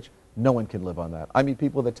minimum wage. No one can live on that. I meet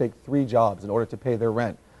people that take 3 jobs in order to pay their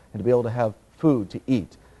rent and to be able to have food to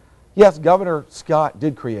eat. Yes, Governor Scott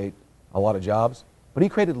did create a lot of jobs, but he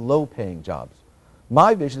created low-paying jobs.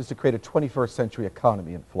 My vision is to create a 21st century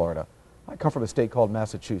economy in Florida. I come from a state called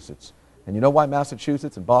Massachusetts. And you know why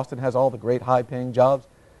Massachusetts and Boston has all the great high-paying jobs?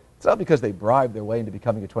 It's not because they bribed their way into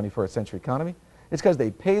becoming a 21st century economy. It's because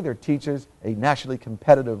they pay their teachers a nationally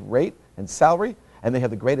competitive rate and salary, and they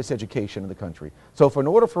have the greatest education in the country. So in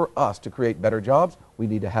order for us to create better jobs, we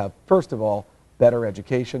need to have, first of all, better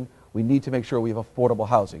education. We need to make sure we have affordable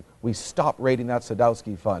housing. We stop raiding that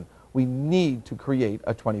Sadowski fund. We need to create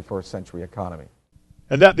a 21st century economy.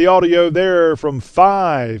 And that the audio there from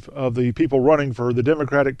 5 of the people running for the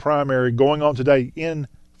Democratic primary going on today in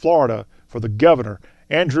Florida for the governor: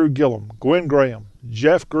 Andrew Gillum, Gwen Graham,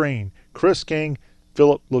 Jeff Green, Chris King,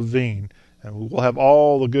 Philip Levine. And we'll have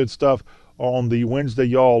all the good stuff on the Wednesday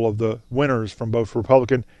Y'all of the winners from both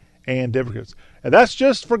Republican and Democrats. And that's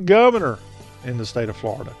just for governor in the state of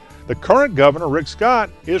Florida. The current governor, Rick Scott,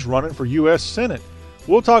 is running for U.S. Senate.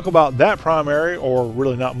 We'll talk about that primary, or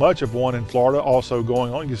really not much of one in Florida, also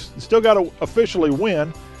going on. You still got to officially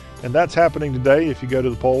win, and that's happening today if you go to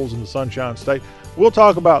the polls in the Sunshine State. We'll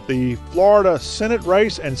talk about the Florida Senate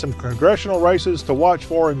race and some congressional races to watch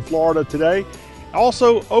for in Florida today.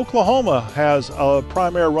 Also, Oklahoma has a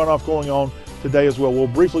primary runoff going on today as well. We'll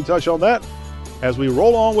briefly touch on that as we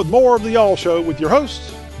roll on with more of the Y'all Show with your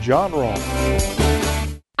host, John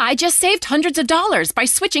Rawl. I just saved hundreds of dollars by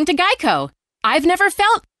switching to Geico. I've never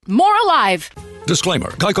felt more alive. Disclaimer: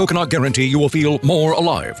 Geico cannot guarantee you will feel more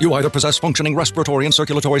alive. You either possess functioning respiratory and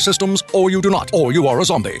circulatory systems, or you do not, or you are a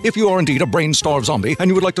zombie. If you are indeed a brain-starved zombie and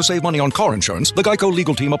you would like to save money on car insurance, the Geico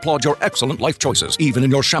legal team applauds your excellent life choices, even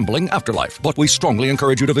in your shambling afterlife. But we strongly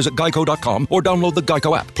encourage you to visit geico.com or download the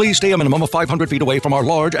Geico app. Please stay a minimum of 500 feet away from our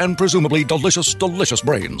large and presumably delicious, delicious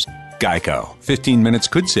brains. Geico. 15 minutes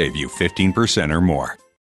could save you 15% or more.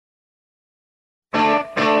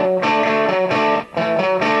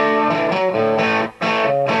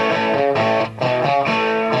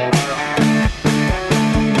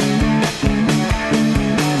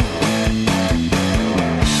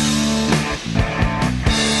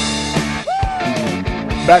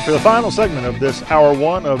 Back to the final segment of this Hour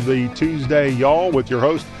 1 of the Tuesday Y'all with your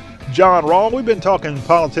host, John Rawl. We've been talking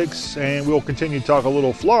politics, and we'll continue to talk a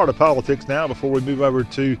little Florida politics now before we move over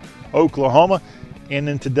to Oklahoma. And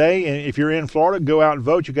then today, if you're in Florida, go out and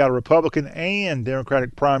vote. You've got a Republican and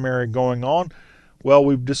Democratic primary going on. Well,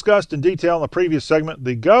 we've discussed in detail in the previous segment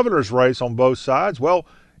the governor's race on both sides. Well,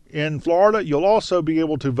 in Florida, you'll also be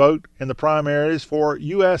able to vote in the primaries for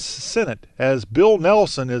U.S. Senate, as Bill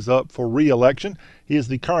Nelson is up for re-election. He is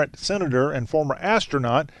the current senator and former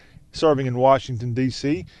astronaut serving in Washington,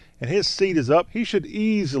 D.C., and his seat is up. He should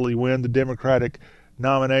easily win the Democratic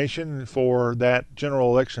nomination for that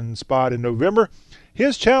general election spot in November.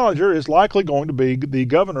 His challenger is likely going to be the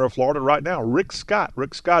governor of Florida right now, Rick Scott.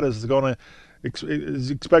 Rick Scott is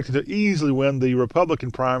expected to easily win the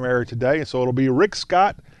Republican primary today, so it'll be Rick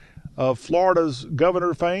Scott of Florida's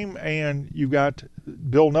governor fame, and you've got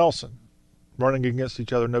Bill Nelson running against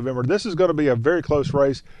each other in November. This is going to be a very close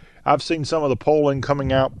race. I've seen some of the polling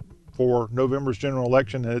coming out for November's general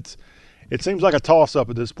election, and it seems like a toss-up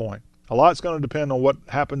at this point. A lot's going to depend on what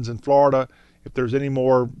happens in Florida. If there's any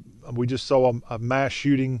more, we just saw a mass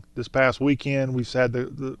shooting this past weekend. We've had,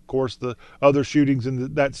 of course, the other shootings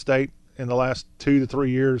in that state in the last 2 to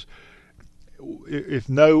 3 years. If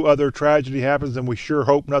no other tragedy happens, and we sure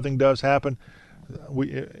hope nothing does happen,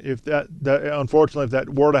 unfortunately, if that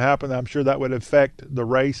were to happen, I'm sure that would affect the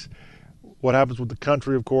race. What happens with the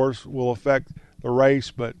country, of course, will affect the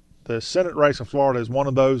race, but the Senate race in Florida is one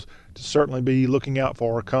of those to certainly be looking out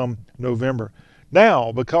for come November.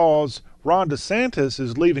 Now, because Ron DeSantis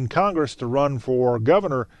is leaving Congress to run for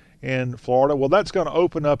governor in Florida, well, that's going to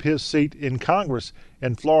open up his seat in Congress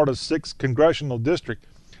in Florida's 6th congressional district.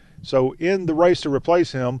 So in the race to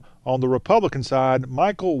replace him, on the Republican side,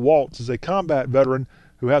 Michael Waltz is a combat veteran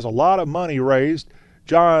who has a lot of money raised.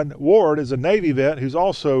 John Ward is a Navy vet who's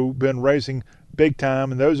also been raising big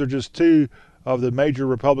time, and those are just 2 of the major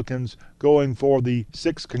Republicans going for the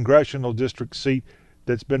 6th congressional district seat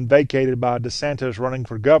that's been vacated by DeSantis running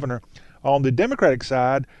for governor. On the Democratic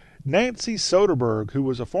side, Nancy Soderberg, who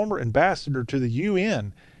was a former ambassador to the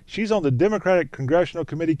UN, she's on the Democratic Congressional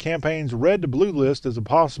Committee campaign's red to blue list as a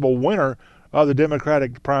possible winner of the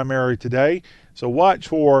Democratic primary today. So watch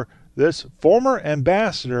for this former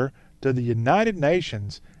ambassador to the United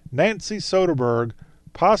Nations, Nancy Soderberg,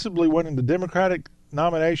 possibly winning the Democratic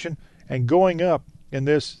nomination and going up in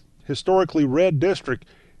this historically red district,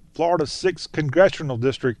 Florida's 6th congressional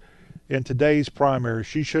district, in today's primary.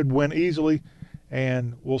 She should win easily,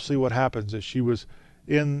 and we'll see what happens, as she was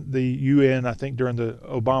in the UN, I think, during the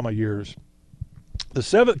Obama years. The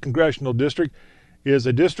 7th congressional district is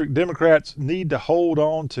a district Democrats need to hold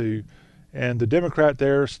on to, and the Democrat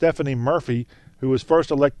there, Stephanie Murphy, who was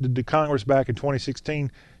first elected to Congress back in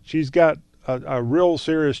 2016, she's got a real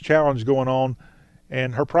serious challenge going on,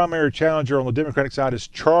 and her primary challenger on the Democratic side is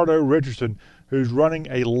Chardo Richardson, who's running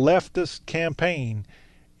a leftist campaign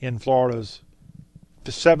in Florida's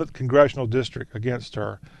 7th congressional district against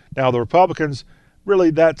her. Now, the Republicans, really,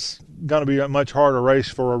 that's going to be a much harder race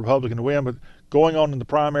for a Republican to win, but going on in the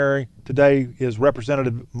primary today is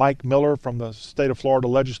Representative Mike Miller from the state of Florida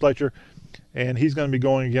legislature, and he's going to be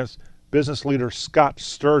going against business leader Scott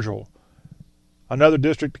Sturgill. Another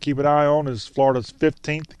district to keep an eye on is Florida's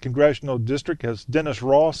 15th congressional district, as Dennis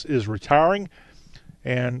Ross is retiring,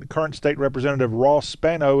 and current state representative Ross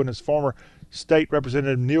Spano and his former state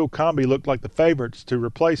representative Neil Comby look like the favorites to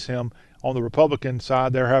replace him. On the Republican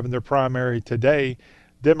side, they're having their primary today.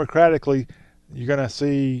 Democratically, you're going to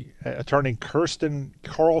see attorney Kirsten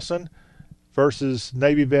Carlson versus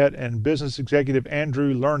Navy vet and business executive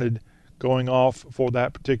Andrew Learned going off for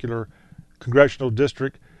that particular congressional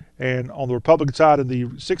district. And on the Republican side of the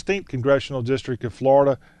 16th congressional district of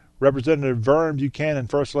Florida, Representative Vern Buchanan,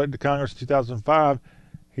 first elected to Congress in 2005,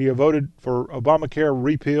 he voted for Obamacare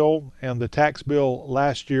repeal and the tax bill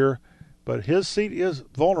last year, but his seat is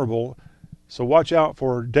vulnerable. So watch out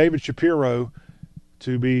for David Shapiro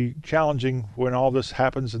to be challenging when all this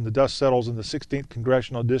happens and the dust settles in the 16th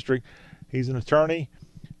congressional district. He's an attorney,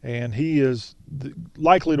 and he is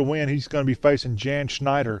likely to win. He's going to be facing Jan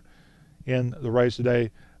Schneider in the race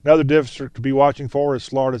today. Another district to be watching for is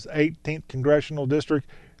Florida's 18th congressional district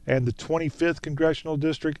and the 25th congressional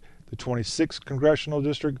district, the 26th congressional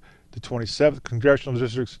district, the 27th congressional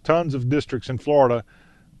districts. Tons of districts in Florida,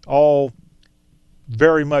 all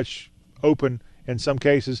very much open in some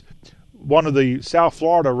cases. One of the South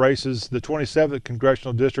Florida races, the 27th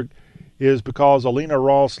congressional district, is because Alina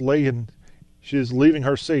Ross-Lehan, she is leaving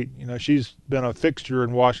her seat. You know, she's been a fixture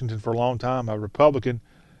in Washington for a long time, a Republican,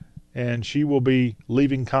 and she will be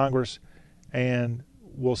leaving Congress, and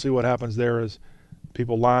we'll see what happens there as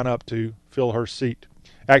people line up to fill her seat.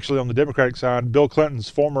 Actually, on the Democratic side, Bill Clinton's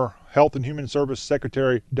former Health and Human Service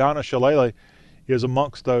Secretary, Donna Shalala, is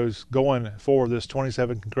amongst those going for this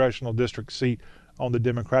 27th congressional district seat on the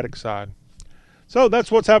Democratic side. So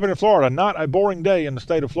that's what's happening in Florida. Not a boring day in the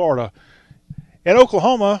state of Florida. In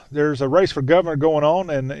Oklahoma, there's a race for governor going on,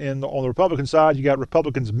 and on the Republican side, you got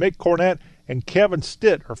Republicans Mick Cornett and Kevin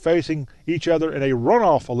Stitt are facing each other in a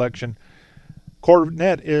runoff election.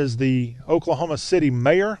 Cornett is the Oklahoma City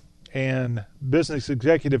mayor, and business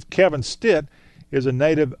executive Kevin Stitt is a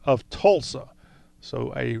native of Tulsa.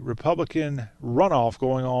 So a Republican runoff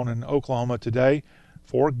going on in Oklahoma today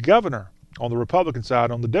for governor on the Republican side.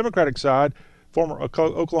 On the Democratic side, former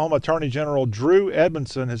Oklahoma Attorney General Drew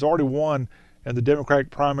Edmondson has already won in the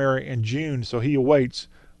Democratic primary in June, so he awaits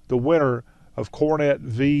the winner of Cornett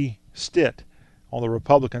v. Stitt on the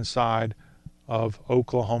Republican side of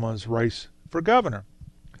Oklahoma's race for governor.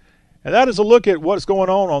 And that is a look at what's going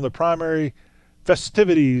on the primary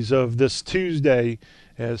festivities of this Tuesday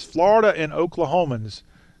as Florida and Oklahomans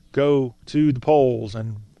go to the polls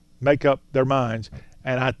and make up their minds.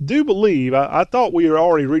 And I do believe, I thought we had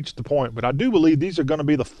already reached the point, but I do believe these are going to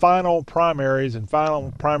be the final primaries and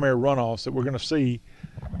final primary runoffs that we're going to see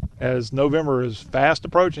as November is fast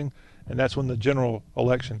approaching, and that's when the general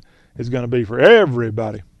election is going to be for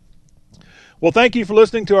everybody. Well, thank you for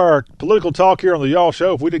listening to our political talk here on the Y'all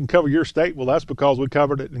Show. If we didn't cover your state, well, that's because we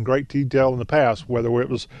covered it in great detail in the past, whether it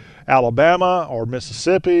was Alabama or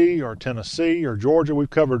Mississippi or Tennessee or Georgia. We've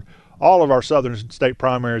covered all of our southern state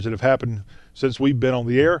primaries that have happened since we've been on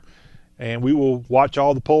the air, and we will watch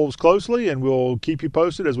all the polls closely, and we'll keep you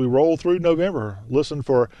posted as we roll through November. Listen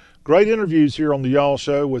for great interviews here on the Y'all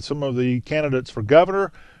Show with some of the candidates for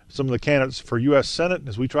governor, some of the candidates for U.S. Senate,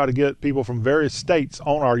 as we try to get people from various states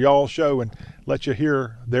on our Y'all Show and let you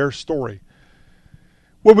hear their story.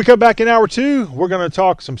 When we come back in hour two, we're going to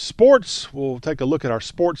talk some sports. We'll take a look at our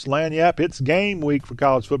sports lanyap. It's game week for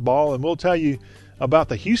college football, and we'll tell you about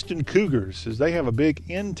the Houston Cougars as they have a big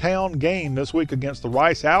in-town game this week against the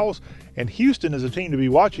Rice Owls. And Houston is a team to be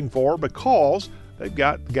watching for because they've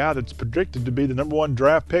got the guy that's predicted to be the number one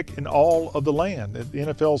draft pick in all of the land. The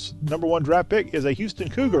NFL's number one draft pick is a Houston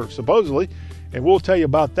Cougar, supposedly, and we'll tell you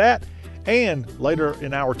about that. And later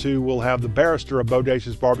in hour two, we'll have the barrister of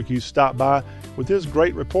Bodacious Barbecue stop by with his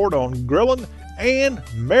great report on grilling and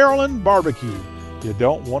Maryland barbecue. You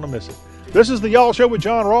don't want to miss it. This is the Y'all Show with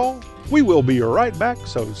John Rawl. We will be right back,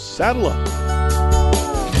 so saddle up.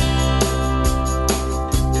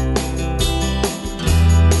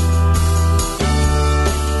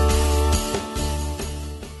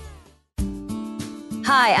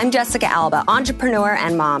 Hi, I'm Jessica Alba, entrepreneur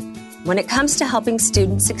and mom. When it comes to helping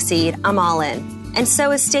students succeed, I'm all in. And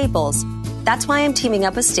so is Staples. That's why I'm teaming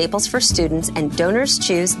up with Staples for Students and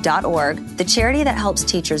DonorsChoose.org, the charity that helps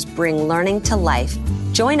teachers bring learning to life.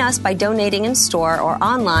 Join us by donating in store or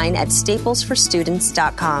online at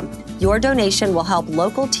staplesforstudents.com. Your donation will help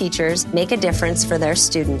local teachers make a difference for their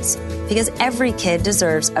students, because every kid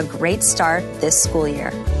deserves a great start this school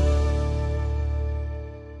year.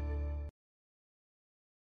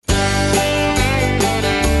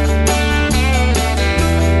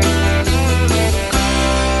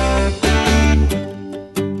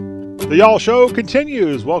 The Y'all Show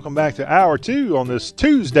continues. Welcome back to Hour 2 on this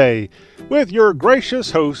Tuesday with your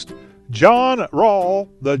gracious host, John Rawl,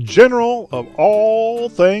 the General of all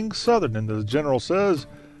things Southern. And the General says,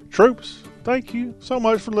 troops, thank you so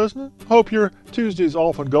much for listening. Hope your Tuesday's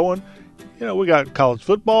off and going. You know, we got college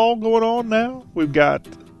football going on now. We've got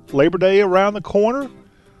Labor Day around the corner.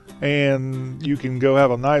 And you can go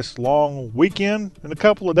have a nice long weekend in a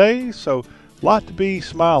couple of days. So a lot to be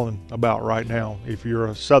smiling about right now if you're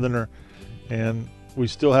a Southerner. And we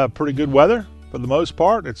still have pretty good weather for the most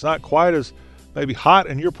part. It's not quite as maybe hot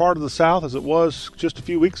in your part of the South as it was just a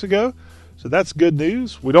few weeks ago. So that's good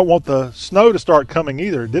news. We don't want the snow to start coming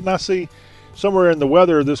either. Didn't I see somewhere in the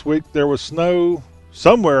weather this week there was snow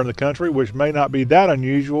somewhere in the country, which may not be that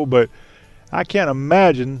unusual, but I can't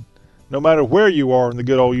imagine, no matter where you are in the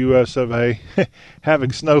good old U.S. of A.,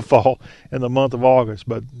 having snowfall in the month of August.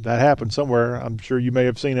 But that happened somewhere. I'm sure you may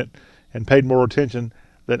have seen it and paid more attention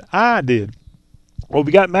than I did. Well,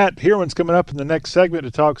 we got Matt Herwins coming up in the next segment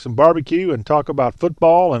to talk some barbecue and talk about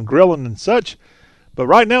football and grilling and such. But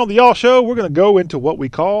right now on the Y'all Show, we're going to go into what we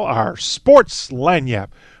call our Sports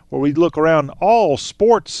Lagniappe, where we look around all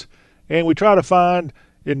sports and we try to find,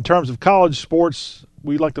 in terms of college sports,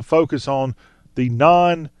 we like to focus on the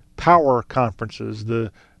non-power conferences,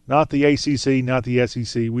 not the ACC, not the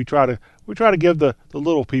SEC. We try to give the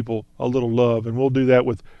little people a little love, and we'll do that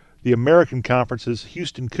with the American conferences,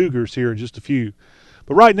 Houston Cougars here in just a few.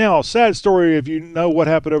 But right now, a sad story if you know what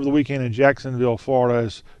happened over the weekend in Jacksonville, Florida,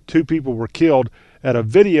 as 2 people were killed at a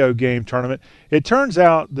video game tournament. It turns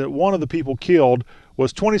out that one of the people killed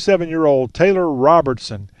was 27-year-old Taylor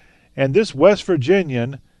Robertson, and this West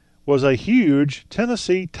Virginian was a huge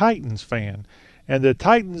Tennessee Titans fan. And the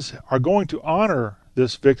Titans are going to honor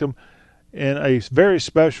this victim in a very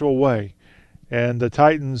special way. And the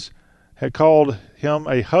Titans had called him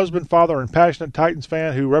a husband, father, and passionate Titans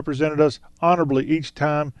fan who represented us honorably each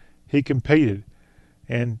time he competed.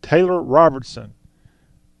 And Taylor Robertson,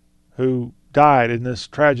 who died in this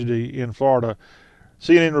tragedy in Florida,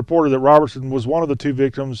 CNN reported that Robertson was one of the 2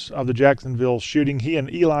 victims of the Jacksonville shooting. He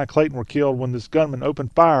and Eli Clayton were killed when this gunman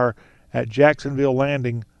opened fire at Jacksonville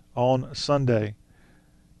Landing on Sunday.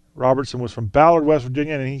 Robertson was from Ballard, West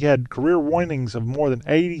Virginia, and he had career winnings of more than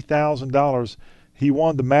 $80,000. He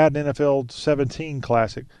won the Madden NFL 17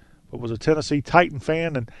 Classic, but was a Tennessee Titan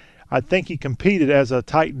fan, and I think he competed as a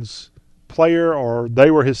Titans player, or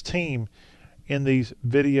they were his team, in these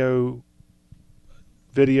video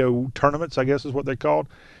tournaments, I guess is what they called.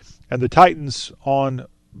 And the Titans, on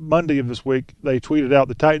Monday of this week, they tweeted out,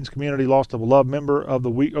 the Titans community lost a beloved member of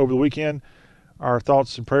the week over the weekend. Our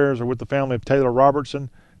thoughts and prayers are with the family of Taylor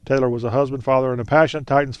Robertson. Taylor was a husband, father, and a passionate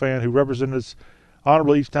Titans fan who represented us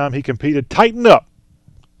honorably each time he competed. Tighten up!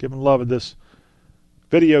 Giving love to this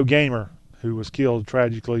video gamer who was killed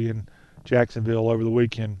tragically in Jacksonville over the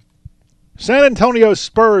weekend. San Antonio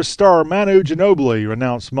Spurs star Manu Ginobili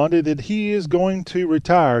announced Monday that he is going to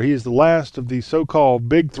retire. He is the last of the so-called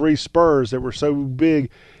Big Three Spurs that were so big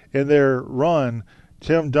in their run,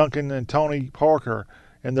 Tim Duncan and Tony Parker,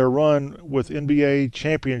 and their run with NBA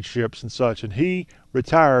championships and such. And he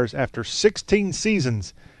retires after 16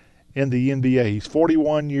 seasons in the NBA. He's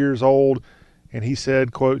 41 years old, and he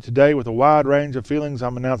said, quote, "Today, with a wide range of feelings,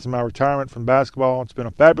 I'm announcing my retirement from basketball. It's been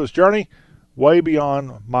a fabulous journey, way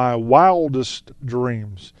beyond my wildest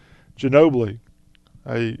dreams." Ginobili,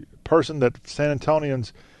 a person that San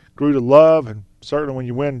Antonians grew to love, and certainly when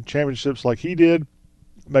you win championships like he did,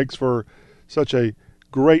 makes for such a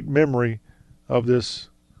great memory of this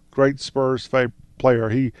great Spurs player.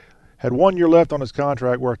 He had 1 year left on his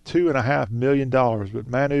contract worth $2.5 million, but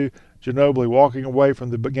Manu Ginobili walking away from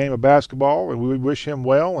the game of basketball, and we wish him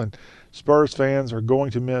well, and Spurs fans are going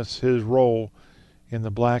to miss his role in the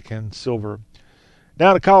black and silver.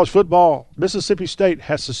 Now to college football. Mississippi State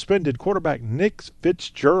has suspended quarterback Nick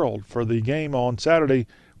Fitzgerald for the game on Saturday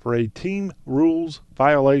for a team rules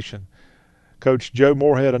violation. Coach Joe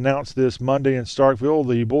Moorhead announced this Monday in Starkville.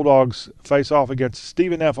 The Bulldogs face off against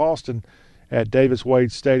Stephen F. Austin at Davis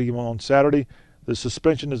Wade Stadium on Saturday. The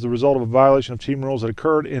suspension is the result of a violation of team rules that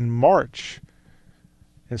occurred in March.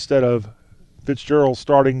 Instead of Fitzgerald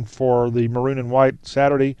starting for the Maroon and White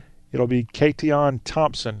Saturday, it'll be Kation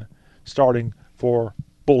Thompson starting for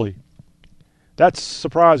Bully. that's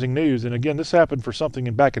surprising news. And again, this happened for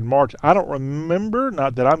something back in March. I don't remember,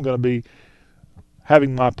 not that I'm going to be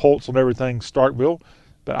having my pulse on everything Starkville,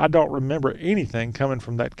 but I don't remember anything coming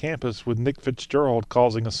from that campus with Nick Fitzgerald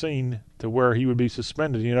causing a scene to where he would be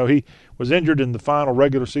suspended. You know, he was injured in the final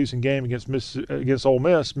regular season game against Ole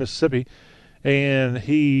Miss, Mississippi, and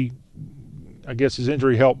I guess his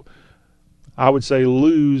injury helped, I would say,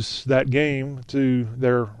 lose that game to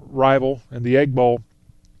their rival in the Egg Bowl.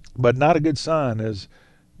 But not a good sign, as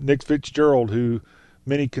Nick Fitzgerald, who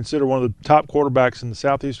many consider one of the top quarterbacks in the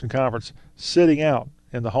Southeastern Conference, sitting out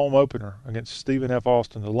in the home opener against Stephen F.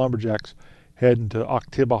 Austin, the Lumberjacks, heading to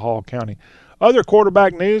Oktibbeha County. Other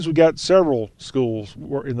quarterback news, we got several schools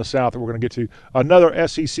in the South that we're going to get to. Another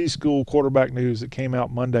SEC school quarterback news that came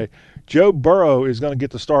out Monday. Joe Burrow is going to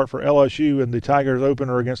get the start for LSU in the Tigers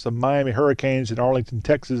opener against the Miami Hurricanes in Arlington,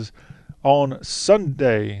 Texas on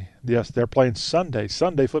Sunday. Yes, they're playing Sunday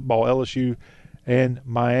football, LSU and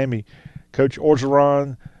Miami. Coach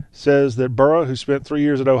Orgeron says that Burrow, who spent 3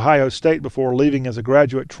 years at Ohio State before leaving as a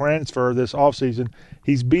graduate transfer this offseason,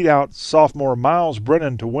 he's beat out sophomore Miles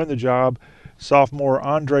Brennan to win the job. Sophomore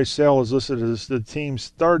Andre Sell is listed as the team's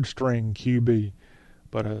third-string QB.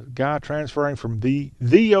 But a guy transferring from the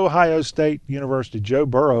Ohio State University, Joe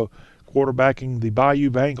Burrow, quarterbacking the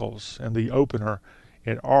Bayou Bengals in the opener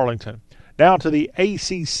in Arlington. Now to the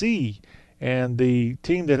ACC, and the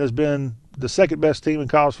team that has been the second-best team in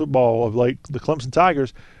college football of late, the Clemson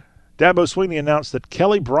Tigers. Dabo Swinney announced that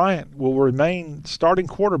Kelly Bryant will remain starting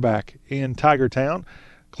quarterback in Tiger Town.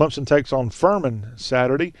 Clemson takes on Furman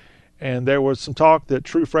Saturday, and there was some talk that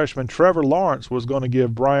true freshman Trevor Lawrence was going to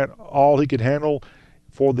give Bryant all he could handle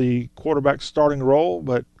for the quarterback starting role,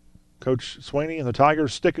 but Coach Swinney and the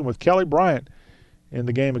Tigers sticking with Kelly Bryant in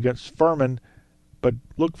the game against Furman. But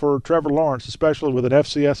look for Trevor Lawrence, especially with an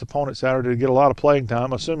FCS opponent Saturday, to get a lot of playing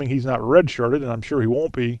time, assuming he's not redshirted, and I'm sure he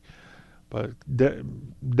won't be. But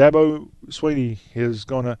Dabo Swinney is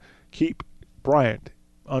going to keep Bryant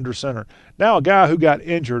under center. Now a guy who got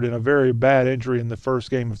injured in a very bad injury in the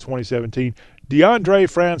first game of 2017, DeAndre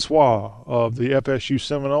Francois of the FSU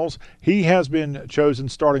Seminoles. He has been chosen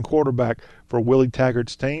starting quarterback for Willie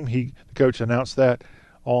Taggart's team. The coach announced that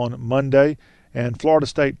on Monday. And Florida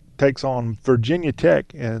State takes on Virginia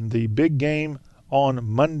Tech in the big game on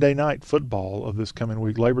Monday Night Football of this coming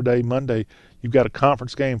week, Labor Day Monday. You've got a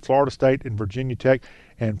conference game, Florida State and Virginia Tech,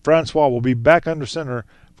 and Francois will be back under center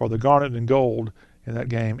for the Garnet and Gold in that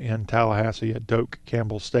game in Tallahassee at Doak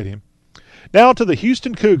Campbell Stadium. Now to the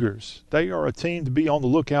Houston Cougars. They are a team to be on the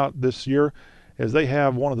lookout this year, as they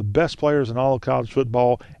have one of the best players in all of college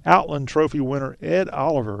football. Outland Trophy winner Ed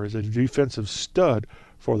Oliver is a defensive stud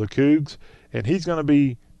for the Cougs, and he's going to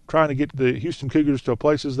be trying to get the Houston Cougars to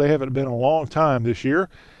places they haven't been in a long time this year.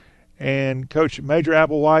 And Coach Major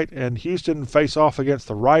Applewhite and Houston face off against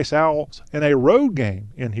the Rice Owls in a road game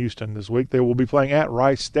in Houston this week. They will be playing at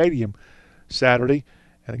Rice Stadium Saturday,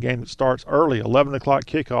 and a game that starts early, 11 o'clock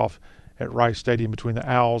kickoff at Rice Stadium between the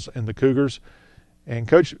Owls and the Cougars. And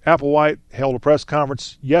Coach Applewhite held a press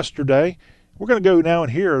conference yesterday. We're going to go now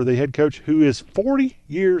and hear the head coach, who is 40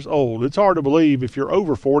 years old. It's hard to believe if you're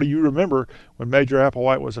over 40. You remember when Major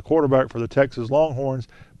Applewhite was a quarterback for the Texas Longhorns.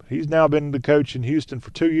 But he's now been the coach in Houston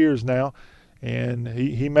for 2 years now. And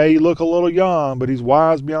he may look a little young, but he's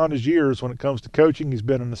wise beyond his years when it comes to coaching. He's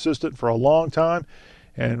been an assistant for a long time.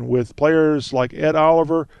 And with players like Ed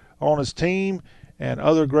Oliver on his team and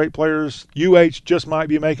other great players, UH just might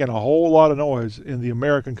be making a whole lot of noise in the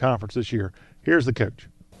American Conference this year. Here's the coach.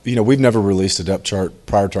 You know, we've never released a depth chart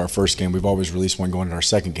prior to our first game. We've always released one going into our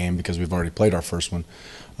second game because we've already played our first one.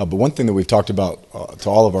 But one thing that we've talked about to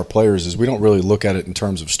all of our players is we don't really look at it in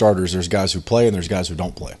terms of starters. There's guys who play and there's guys who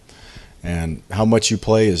don't play. And how much you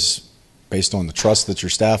play is based on the trust that your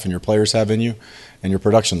staff and your players have in you and your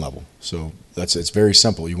production level. So it's very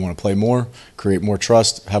simple. You want to play more, create more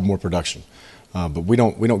trust, have more production. But we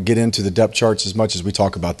don't get into the depth charts as much as we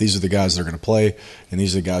talk about these are the guys that are going to play, and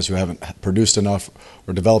these are the guys who haven't produced enough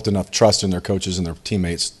or developed enough trust in their coaches and their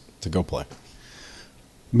teammates to go play.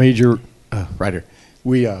 Major, right here.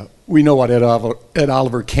 We know what Ed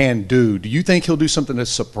Oliver can do. Do you think he'll do something that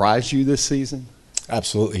surprised you this season?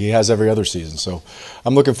 Absolutely. He has every other season. So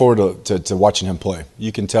I'm looking forward to watching him play.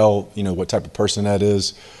 You can tell, what type of person that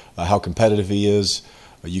is, how competitive he is.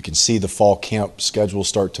 You can see the fall camp schedule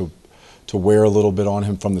start to wear a little bit on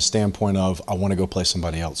him from the standpoint of, I want to go play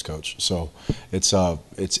somebody else, coach. So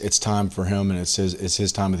it's time for him, and it's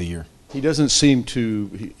his time of the year. He doesn't seem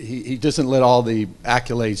to he doesn't let all the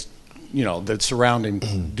accolades that surround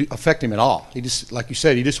him affect him at all. He just, like you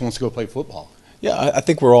said, he just wants to go play football. Yeah, I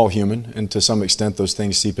think we're all human, and to some extent those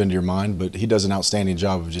things seep into your mind, but he does an outstanding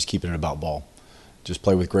job of just keeping it about ball. Just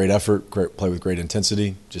play with great effort, play with great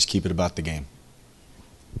intensity. Just keep it about the game.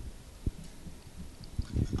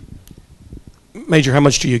 Major, how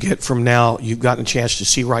much do you get from now you've gotten a chance to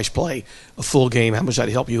see Rice play a full game? How much does that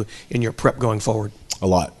help you in your prep going forward? A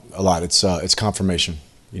lot. It's confirmation.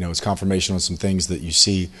 It's confirmation on some things that you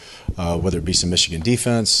see, whether it be some Michigan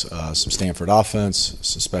defense, some Stanford offense,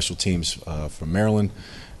 some special teams from Maryland.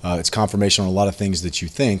 It's confirmation on a lot of things that you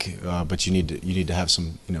think, but you need to have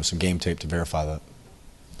some game tape to verify that.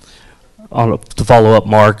 To follow up,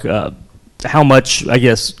 Mark, how much, I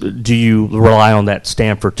guess, do you rely on that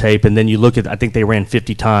Stanford tape? And then you look at, I think they ran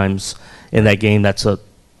 50 times in that game. That's a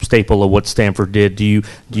staple of what Stanford did.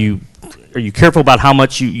 Are you careful about how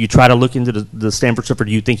much you try to look into the Stanford stuff, or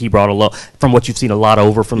do you think he brought a lot, from what you've seen, a lot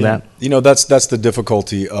over from that? That's the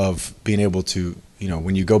difficulty of being able to,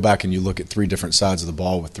 when you go back and you look at three different sides of the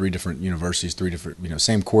ball with three different universities, three different,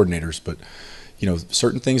 same coordinators, but,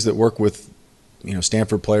 certain things that work with,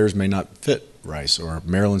 Stanford players may not fit Rice, or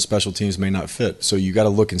Maryland special teams may not fit. So you got to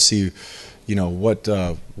look and see,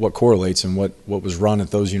 what correlates and what was run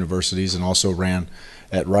at those universities and also ran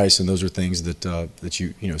at Rice, and those are things that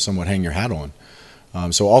you somewhat hang your hat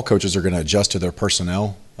on. So all coaches are going to adjust to their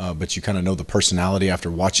personnel, but you kind of know the personality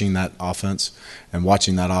after watching that offense and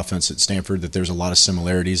watching that offense at Stanford, that there's a lot of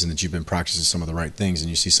similarities and that you've been practicing some of the right things, and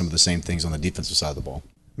you see some of the same things on the defensive side of the ball.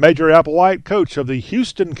 Major Applewhite, coach of the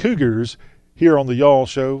Houston Cougars, here on the Y'all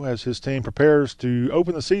Show as his team prepares to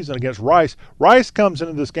open the season against Rice. Rice comes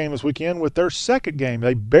into this game this weekend with their second game.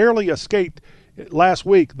 They barely escaped last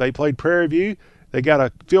week. They played Prairie View. They got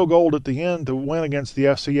a field goal at the end to win against the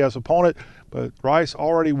FCS opponent, but Rice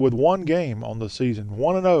already with one game on the season.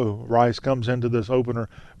 1-0, Rice comes into this opener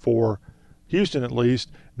for Houston at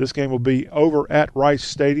least. This game will be over at Rice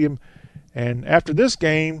Stadium, and after this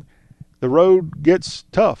game, the road gets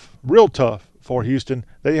tough, real tough for Houston.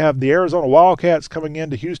 They have the Arizona Wildcats coming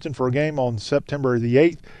into Houston for a game on September the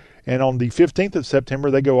 8th, and on the 15th of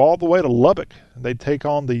September, they go all the way to Lubbock. They take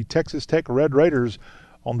on the Texas Tech Red Raiders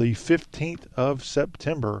on the 15th of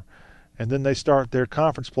September, and then they start their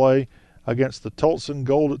conference play against the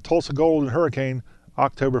Tulsa Golden Hurricane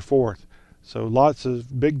October 4th. So lots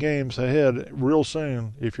of big games ahead real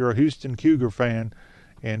soon if you're a Houston Cougar fan,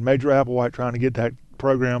 and Major Applewhite trying to get that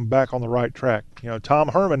program back on the right track. Tom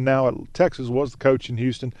Herman now at Texas was the coach in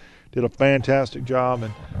Houston, did a fantastic job,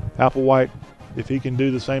 and Applewhite, if he can do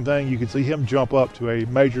the same thing, you can see him jump up to a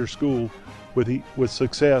major school with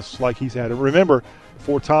success like he's had. And remember,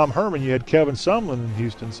 before Tom Herman, you had Kevin Sumlin in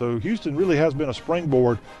Houston, so Houston really has been a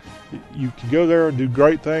springboard. You can go there and do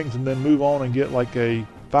great things and then move on and get like a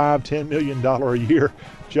 $5-10 million a year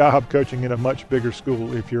job coaching in a much bigger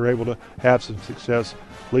school if you're able to have some success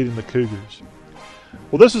leading the Cougars.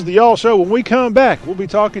 Well, this is the Y'all Show. When we come back, we'll be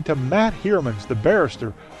talking to Matt Heermans, the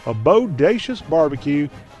barrister of Bodacious Barbecue.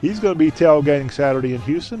 He's going to be tailgating Saturday in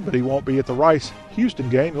Houston, but he won't be at the Rice-Houston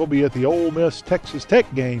game. He'll be at the Ole Miss Texas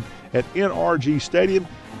Tech game at NRG Stadium.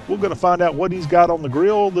 We're going to find out what he's got on the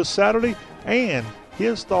grill this Saturday and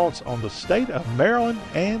his thoughts on the state of Maryland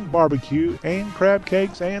and barbecue and crab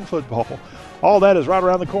cakes and football. All that is right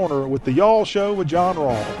around the corner with the Y'all Show with John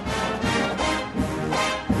Rawl.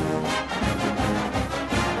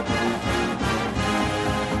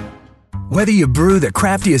 Whether you brew the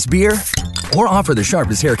craftiest beer or offer the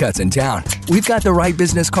sharpest haircuts in town, we've got the right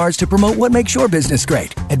business cards to promote what makes your business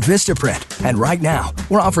great at Vistaprint. And right now,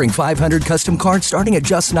 we're offering 500 custom cards starting at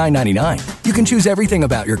just $9.99. You can choose everything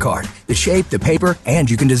about your card, the shape, the paper, and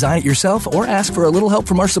you can design it yourself or ask for a little help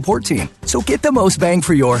from our support team. So get the most bang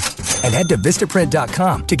for your and head to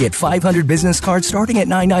Vistaprint.com to get 500 business cards starting at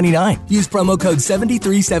 $9.99. Use promo code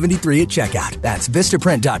 7373 at checkout. That's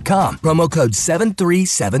Vistaprint.com, promo code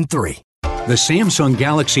 7373. The Samsung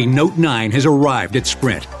Galaxy Note 9 has arrived at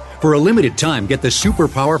Sprint. For a limited time, get the super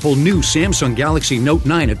powerful new Samsung Galaxy Note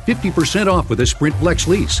 9 at 50% off with a Sprint Flex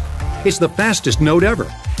lease. It's the fastest Note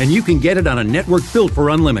ever, and you can get it on a network built for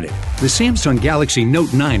unlimited. The Samsung Galaxy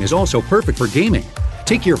Note 9 is also perfect for gaming.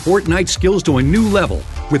 Take your Fortnite skills to a new level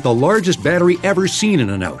with the largest battery ever seen in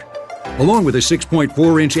a Note. Along with a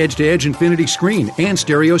 6.4-inch edge-to-edge infinity screen and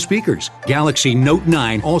stereo speakers, Galaxy Note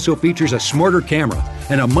 9 also features a smarter camera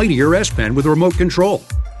and a mightier S Pen with remote control.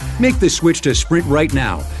 Make the switch to Sprint right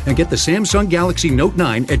now and get the Samsung Galaxy Note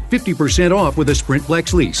 9 at 50% off with a Sprint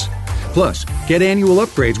Flex lease. Plus, get annual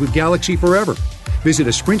upgrades with Galaxy Forever. Visit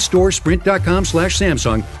a Sprint store,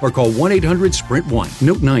 sprint.com/Samsung, or call 1-800-SPRINT1.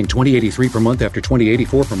 Note 9, 2083 per month after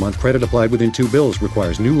 2084 per month. Credit applied within 2 bills.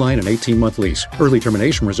 Requires new line and 18-month lease. Early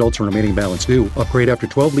termination results in remaining balance due. Upgrade after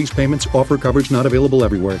 12 lease payments. Offer coverage not available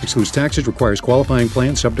everywhere. Excludes taxes. Requires qualifying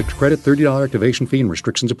plan. Subject to credit. $30 activation fee and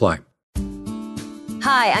restrictions apply.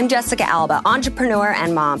 Hi, I'm Jessica Alba, entrepreneur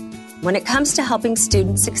and mom. When it comes to helping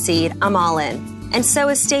students succeed, I'm all in. And so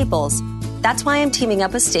is Staples. That's why I'm teaming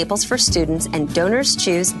up with Staples for Students and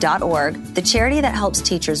DonorsChoose.org, the charity that helps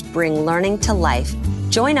teachers bring learning to life.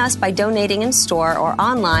 Join us by donating in store or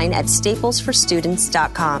online at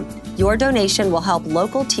staplesforstudents.com. Your donation will help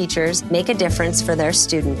local teachers make a difference for their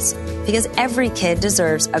students, because every kid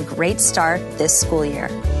deserves a great start this school year.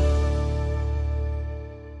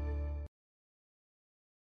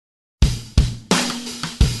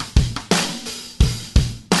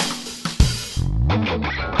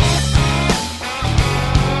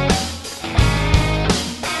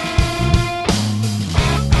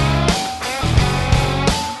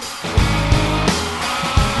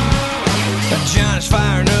 John's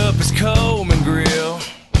firing up his Coleman grill.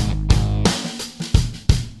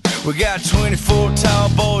 We got 24 tall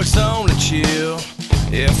boys on the chill.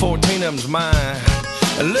 Yeah, 14 of them's mine.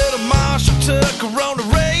 A little Marshall Tucker on the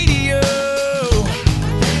radio.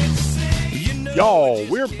 Y'all,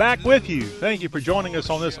 we're back with you. Thank you for joining us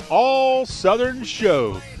on this all-Southern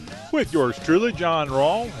show with yours truly, John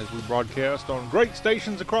Rawl, as we broadcast on great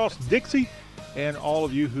stations across Dixie, and all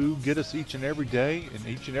of you who get us each and every day and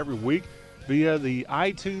each and every week via the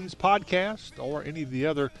iTunes podcast or any of the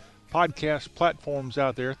other podcast platforms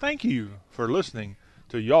out there. Thank you for listening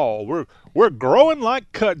to y'all. We're growing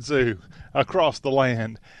like kudzu across the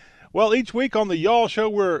land. Well, each week on the Y'all Show,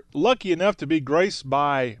 we're lucky enough to be graced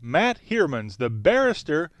by Matt Heermans, the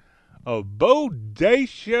barrister of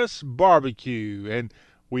Bodacious Barbecue. And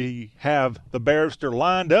we have the barrister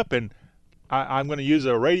lined up, and I'm going to use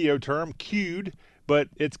a radio term, queued, but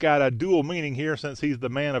it's got a dual meaning here since he's the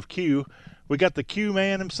man of Q. We got the Q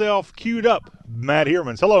man himself queued up, Matt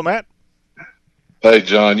Heermans. Hello, Matt. Hey,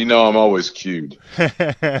 John, you know I'm always queued.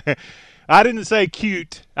 I didn't say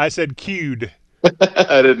cute. I said queued.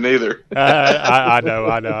 I didn't either. I know.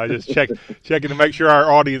 I just checking to make sure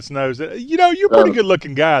our audience knows that. You know, you're a pretty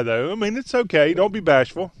good-looking guy, though. I mean, it's okay. Don't be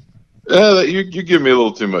bashful. You give me a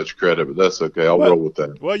little too much credit, but that's okay. I'll roll with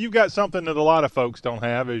that. Well, you've got something that a lot of folks don't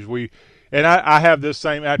have, and I have this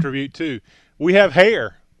same attribute, too. We have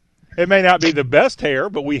hair. It may not be the best hair,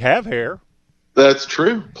 but we have hair. That's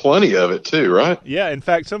true. Plenty of it, too, right? Yeah. In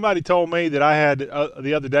fact, somebody told me that I had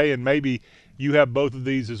the other day, and maybe you have both of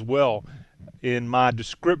these as well, in my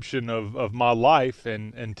description of my life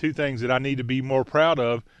and two things that I need to be more proud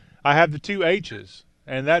of. I have the two H's,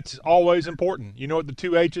 and that's always important. You know what the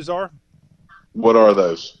two H's are? What are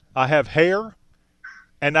those? I have hair,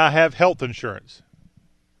 and I have health insurance.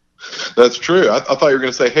 That's true. I thought you were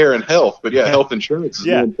going to say hair and health, but yeah, health insurance is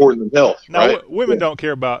more important than health, right? No, women don't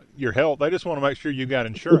care about your health. They just want to make sure you got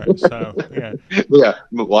insurance. So, yeah. Yeah,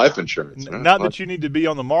 life insurance. Not that you need to be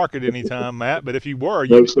on the market anytime, Matt, but if you were,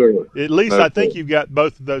 no, sir. At least No, I think sir. you've got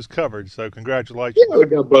both of those covered. So congratulations. Yeah, we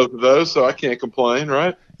got both of those, so I can't complain,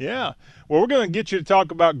 right? Yeah. Well, we're going to get you to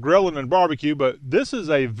talk about grilling and barbecue, but this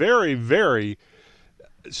is a very, very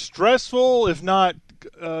stressful, if not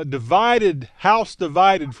divided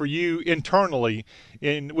for you internally,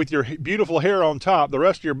 with your beautiful hair on top. The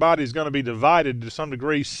rest of your body is going to be divided to some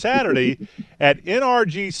degree. Saturday at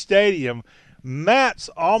NRG Stadium, Matt's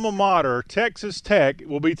alma mater, Texas Tech,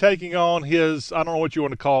 will be taking on his, I don't know what you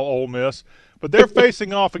want to call Ole Miss, but they're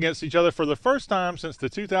facing off against each other for the first time since the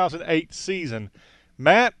 2008 season.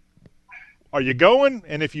 Matt, are you going?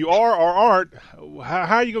 And if you are or aren't,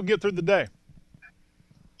 how are you going to get through the day?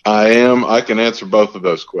 I am. I can answer both of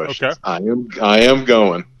those questions. Okay. I am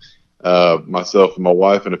going. Myself and my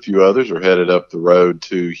wife and a few others are headed up the road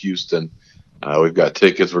to Houston. We've got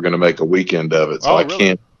tickets. We're going to make a weekend of it, so I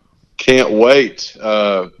really? can't wait.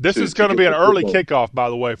 This is going to be an early kickoff, by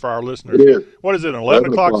the way, for our listeners. It is. What is it,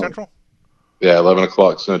 11 o'clock Central? Yeah, 11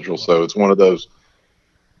 o'clock Central. So it's one of those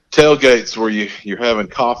tailgates where you're having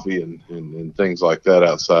coffee and things like that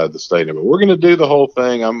outside the stadium. But we're going to do the whole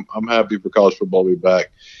thing. I'm happy for college football to be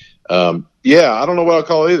back. Yeah, I don't know what I'll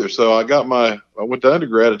call it either. So I went to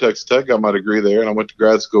undergrad at Texas Tech, got my degree there, and I went to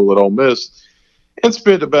grad school at Ole Miss and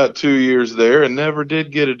spent about 2 years there and never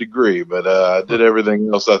did get a degree. But I did everything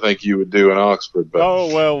else I think you would do in Oxford. But,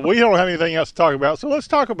 oh, well, we don't have anything else to talk about, so let's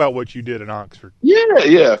talk about what you did in Oxford.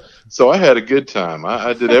 Yeah. So I had a good time.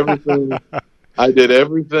 I did everything. I did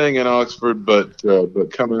everything in Oxford, but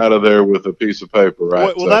coming out of there with a piece of paper,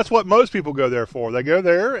 right? Well, that's what most people go there for. They go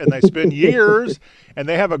there and they spend years and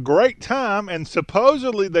they have a great time, and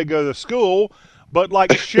supposedly they go to school, but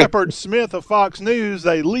like Shepard Smith of Fox News,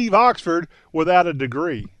 they leave Oxford without a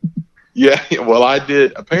degree. Yeah, well, I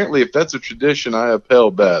did. Apparently, if that's a tradition, I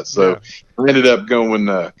upheld that. So I ended up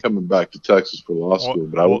coming back to Texas for law school.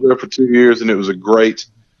 But I was there for 2 years, and it was a great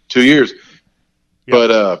 2 years. Yeah.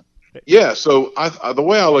 But Yeah, so the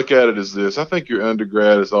way I look at it is this. I think your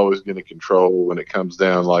undergrad is always going to control when it comes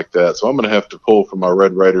down like that. So I'm going to have to pull for my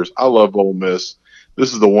Red Raiders. I love Ole Miss.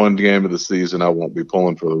 This is the one game of the season I won't be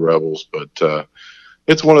pulling for the Rebels. But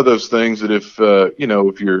it's one of those things that if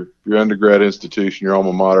your undergrad institution, your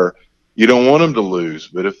alma mater, you don't want them to lose.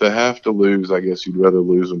 But if they have to lose, I guess you'd rather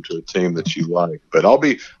lose them to a team that you like. But I'll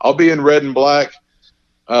be in red and black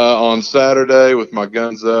on Saturday with my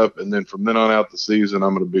guns up, and then from then on out the season,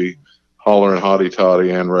 I'm going to be hollering hotty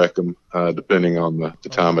toddy and wreck 'em, depending on the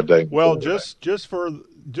time of day. Well, just for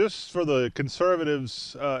the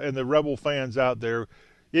conservatives and the Rebel fans out there,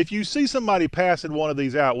 if you see somebody passing one of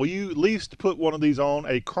these out, will you at least put one of these on?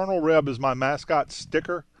 A Colonel Reb is my mascot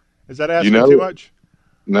sticker. Is that asking too much?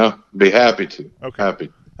 No, be happy to. Okay. Happy.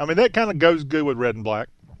 I mean, that kind of goes good with red and black.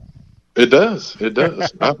 It does. It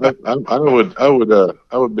does. I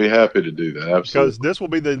would be happy to do that. Absolutely. Because this will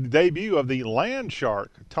be the debut of the Land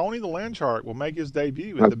Shark. Tony the Land Shark will make his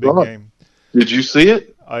debut at the big game. Did you see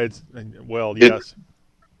it? Yes.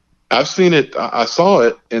 I've seen it. I saw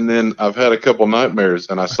it, and then I've had a couple nightmares,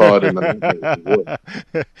 and I saw it in the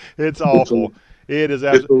nightmares. It's awful. It's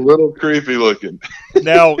a little creepy looking.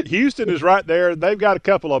 Now, Houston is right there. They've got a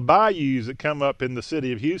couple of bayous that come up in the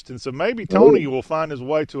city of Houston, so maybe Tony will find his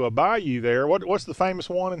way to a bayou there. What's the famous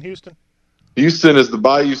one in Houston? Houston is the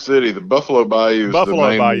Bayou City. The Buffalo Bayou is Buffalo the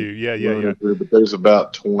main Bayou, yeah. But there's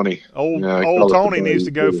about 20. Old Tony needs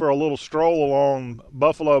to go for a little stroll along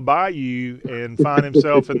Buffalo Bayou and find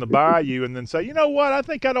himself in the bayou and then say, you know what, I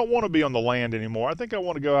think I don't want to be on the land anymore. I think I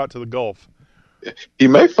want to go out to the Gulf. He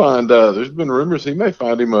may find, there's been rumors, he may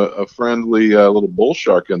find him a friendly little bull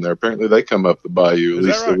shark in there. Apparently they come up the bayou.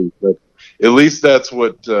 At least that's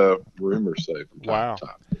what rumors say from time to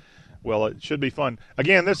time. Well, it should be fun.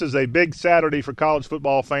 Again, this is a big Saturday for college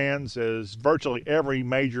football fans as virtually every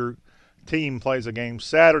major team plays a game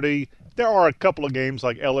Saturday. There are a couple of games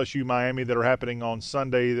like LSU Miami that are happening on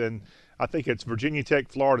Sunday. Then I think it's Virginia Tech,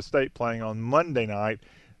 Florida State playing on Monday night.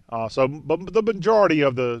 But the majority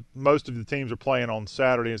of most of the teams are playing on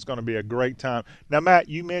Saturday. It's going to be a great time. Now, Matt,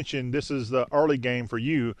 you mentioned this is the early game for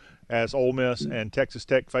you as Ole Miss and Texas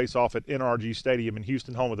Tech face off at NRG Stadium in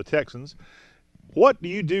Houston, home of the Texans. What do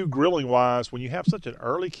you do grilling-wise when you have such an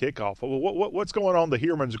early kickoff? What's going on the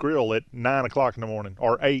Heerman's Grill at 9 o'clock in the morning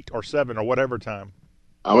or 8 or 7 or whatever time?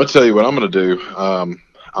 I'm going to tell you what I'm going to do.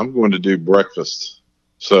 I'm going to do breakfast.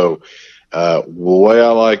 So the way I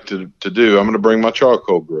like to do, I'm going to bring my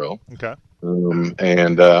charcoal grill. Okay.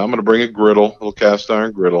 And I'm going to bring a griddle, a little cast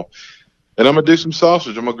iron griddle. And I'm going to do some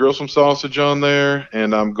sausage. I'm going to grill some sausage on there,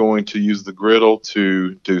 and I'm going to use the griddle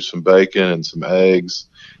to do some bacon and some eggs.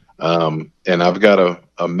 And I've got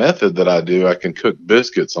a method that I do. I can cook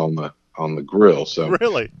biscuits on the grill. So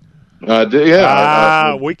really, I do.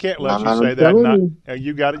 Yeah. We can't let you say that.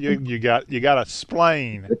 You got to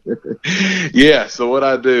explain. Yeah. So what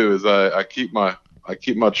I do is I keep my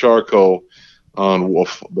charcoal on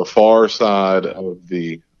the far side of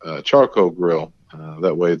the charcoal grill.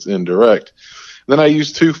 That way it's indirect. Then I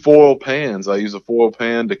use 2 foil pans. I use a foil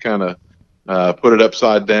pan to kind of put it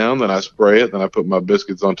upside down, then I spray it, then I put my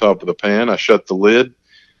biscuits on top of the pan, I shut the lid,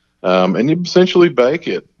 and you essentially bake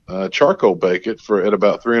it, charcoal bake it at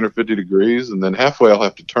about 350 degrees, and then halfway I'll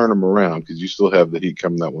have to turn them around because you still have the heat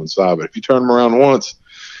coming that one side. But if you turn them around once,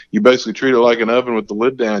 you basically treat it like an oven with the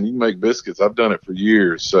lid down. You can make biscuits. I've done it for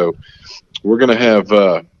years. So we're gonna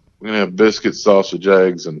have biscuits, sausage,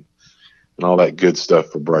 eggs, and all that good stuff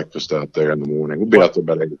for breakfast out there in the morning. We'll be out there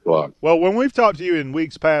about 8 o'clock. Well, when we've talked to you in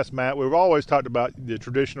weeks past, Matt, we've always talked about the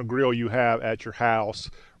traditional grill you have at your house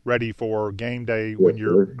ready for game day when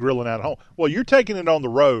you're grilling out at home. Well, you're taking it on the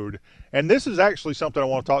road, and this is actually something I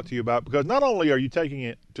want to talk to you about because not only are you taking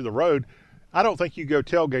it to the road, I don't think you go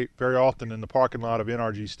tailgate very often in the parking lot of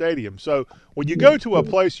NRG Stadium. So when you go to a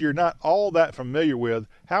place you're not all that familiar with,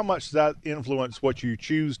 how much does that influence what you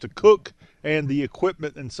choose to cook and the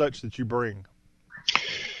equipment and such that you bring?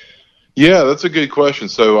 Yeah, that's a good question.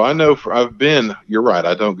 So I know you're right.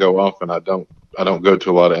 I don't go often. I don't go to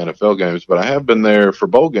a lot of NFL games, but I have been there for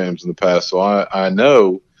bowl games in the past. So I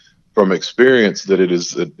know from experience that it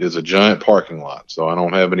is a giant parking lot. So I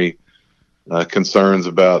don't have any concerns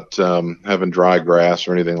about having dry grass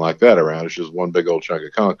or anything like that around. It's just one big old chunk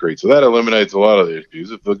of concrete. So that eliminates a lot of the issues.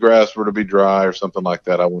 If the grass were to be dry or something like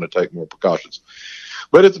that, I want to take more precautions.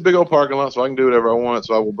 But it's a big old parking lot, so I can do whatever I want.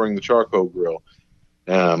 So I will bring the charcoal grill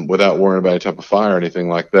without worrying about any type of fire or anything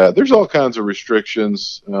like that. There's all kinds of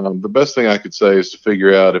restrictions. The best thing I could say is to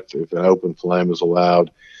figure out if an open flame is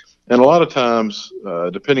allowed. And a lot of times,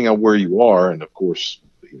 depending on where you are, and of course,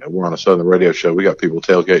 we're on a Southern radio show. We got people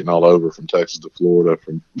tailgating all over from Texas to Florida,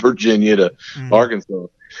 from Virginia to Arkansas.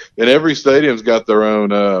 and every stadium's got their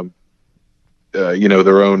own.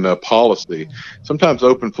 Their own policy. Sometimes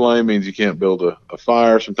open flame means you can't build a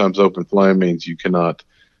fire. Sometimes open flame means you cannot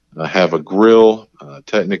have a grill.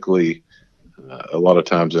 Technically, a lot of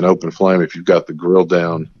times in open flame, if you've got the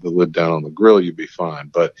lid down on the grill, you'd be fine.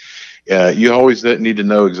 But you always need to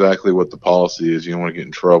know exactly what the policy is. You don't want to get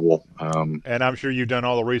in trouble. And I'm sure you've done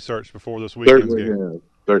all the research before this weekend's game.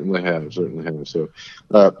 Certainly have. So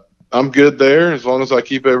I'm good there. As long as I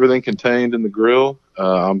keep everything contained in the grill,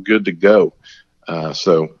 I'm good to go.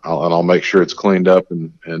 So I'll make sure it's cleaned up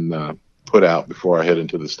and put out before I head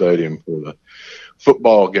into the stadium for the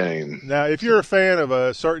football game. Now, if you're a fan of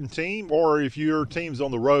a certain team or if your team's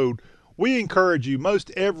on the road, we encourage you.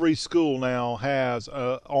 Most every school now has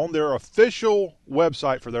on their official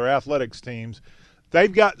website for their athletics teams,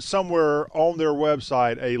 they've got somewhere on their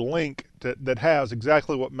website a link that has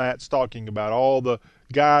exactly what Matt's talking about, all the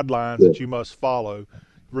guidelines that you must follow.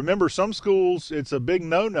 Remember, some schools, it's a big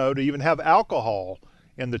no-no to even have alcohol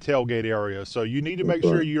in the tailgate area. So you need to make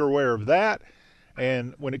sure you're aware of that.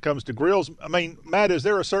 And when it comes to grills, I mean, Matt, is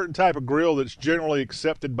there a certain type of grill that's generally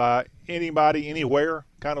accepted by anybody, anywhere?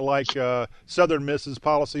 Kind of like Southern Miss's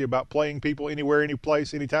policy about playing people anywhere, any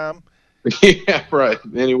place, anytime? Yeah, right.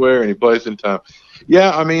 Anywhere, any place, anytime.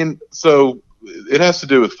 Yeah, I mean, so it has to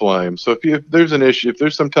do with flame. So if there's an issue, if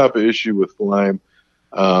there's some type of issue with flame,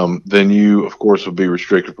 then you, of course, would be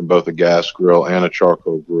restricted from both a gas grill and a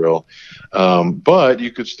charcoal grill. But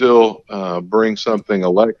you could still bring something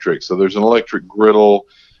electric. So there's an electric griddle.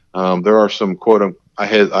 There are some, I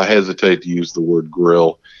hesitate to use the word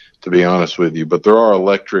grill, to be honest with you, but there are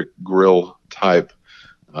electric grill type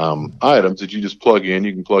items that you just plug in.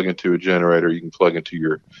 You can plug into a generator. You can plug into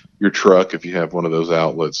your truck if you have one of those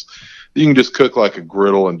outlets. You can just cook like a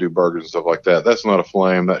griddle and do burgers and stuff like that. That's not a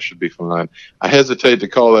flame. That should be fine. I hesitate to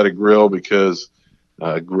call that a grill because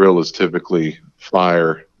a grill is typically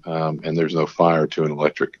fire, and there's no fire to an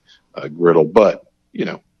electric griddle. But, you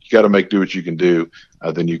got to make do what you can do.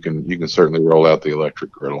 Then you can certainly roll out the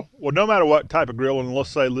electric griddle. Well, no matter what type of grill, and let's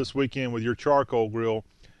say this weekend with your charcoal grill,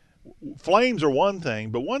 flames are one thing.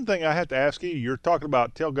 But one thing I have to ask you, you're talking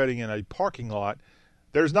about tailgating in a parking lot.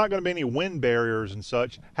 There's not going to be any wind barriers and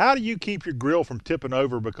such. How do you keep your grill from tipping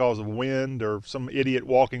over because of wind or some idiot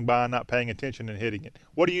walking by not paying attention and hitting it?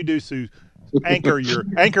 What do you do to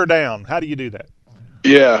anchor down? How do you do that?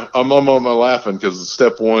 Yeah, I'm laughing because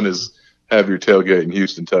step one is have your tailgate in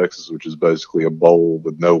Houston, Texas, which is basically a bowl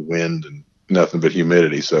with no wind and nothing but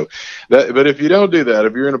humidity. So but if you don't do that,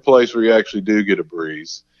 if you're in a place where you actually do get a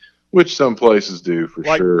breeze, which some places do for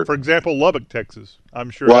sure. For example, Lubbock, Texas, I'm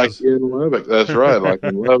sure. In Lubbock, that's right. Like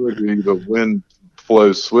in Lubbock, the wind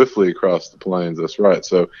flows swiftly across the plains. That's right.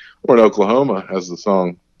 So, or in Oklahoma, as the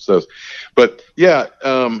song says. But yeah,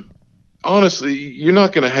 honestly, you're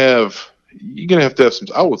going to have some.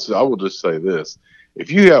 I will just say this: if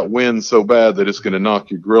you got wind so bad that it's going to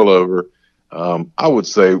knock your grill over, I would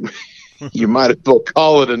say. You might as well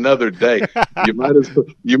call it another day. You might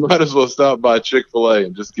as well stop by Chick-fil-A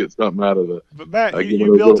and just get something out of it. But Matt,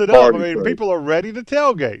 you built it up. I mean, people are ready to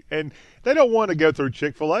tailgate, and they don't want to go through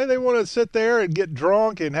Chick-fil-A. They want to sit there and get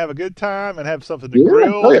drunk and have a good time and have something to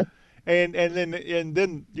grill. Oh, yeah. And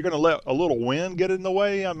then you're going to let a little wind get in the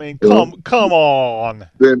way. I mean, come on.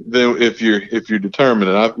 Then if you're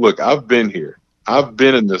determined, and I've been here. I've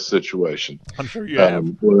been in this situation. I'm sure you have.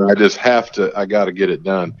 Where I just I got to get it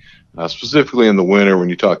done. Specifically in the winter when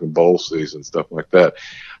you're talking bowl season, stuff like that.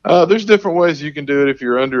 There's different ways you can do it. If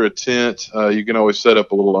you're under a tent, you can always set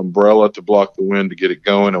up a little umbrella to block the wind to get it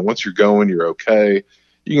going. And once you're going, you're okay.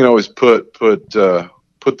 You can always put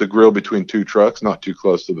the grill between two trucks, not too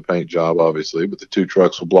close to the paint job, obviously, but the two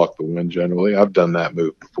trucks will block the wind generally. I've done that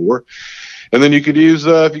move before. And then you could use,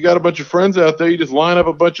 if you got a bunch of friends out there, you just line up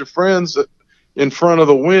a bunch of friends in front of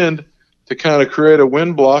the wind to kind of create a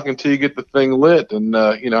wind block until you get the thing lit. And,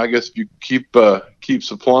 I guess if you keep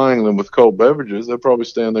supplying them with cold beverages, they'll probably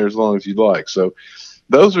stand there as long as you'd like. So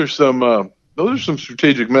those are some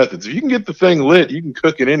strategic methods. If you can get the thing lit, you can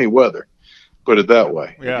cook in any weather. Put it that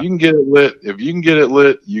way. Yeah. If you can get it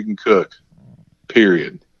lit, you can cook,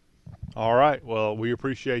 period. All right. Well, we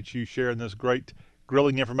appreciate you sharing this great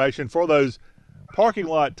grilling information for those parking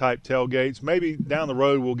lot type tailgates. Maybe down the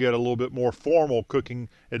road we'll get a little bit more formal cooking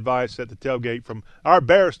advice at the tailgate from our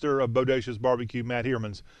barrister of Bodacious Barbecue, Matt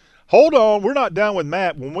Heermans. Hold on, we're not done with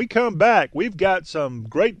Matt. When we come back, we've got some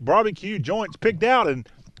great barbecue joints picked out. And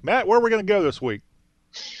Matt, where are we going to go this week?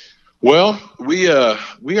 Well, we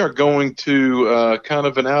are going to kind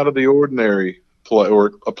of an out of the ordinary place,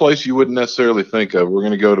 or a place you wouldn't necessarily think of. We're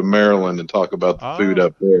going to go to Maryland and talk about the food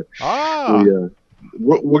up there.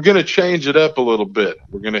 we're going to change it up a little bit.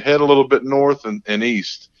 We're going to head a little bit north and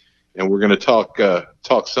east, and we're going to talk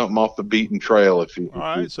something off the beaten trail. All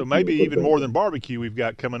right, so maybe even more than barbecue we've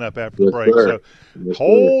got coming up after the break. Sir. So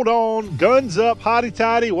hold on, guns up,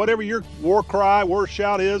 hotty-toddy, whatever your war cry, war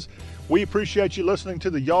shout is. We appreciate you listening to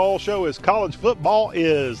the Y'all Show as college football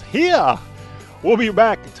is here. We'll be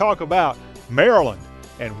back to talk about Maryland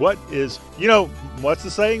and what's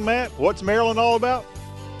the saying, Matt? What's Maryland all about?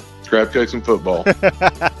 Crab cakes and football.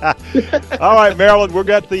 All right, Maryland, we've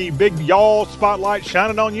got the big Y'all spotlight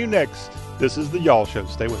shining on you next. This is the Y'all Show.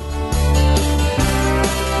 Stay with us.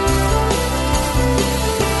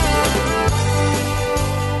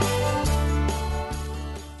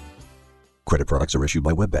 Credit products are issued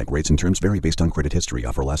by WebBank. Rates and terms vary based on credit history.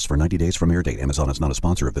 Offer lasts for 90 days from air date. Amazon is not a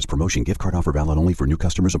sponsor of this promotion. Gift card offer valid only for new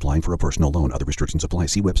customers applying for a personal loan. Other restrictions apply.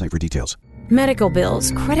 See website for details. Medical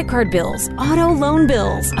bills, credit card bills, auto loan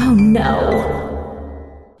bills. Oh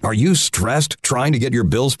no. Are you stressed trying to get your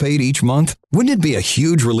bills paid each month? Wouldn't it be a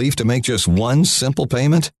huge relief to make just one simple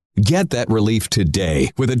payment? Get that relief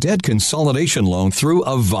today with a debt consolidation loan through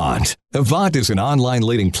Avant. Avant is an online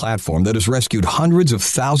lending platform that has rescued hundreds of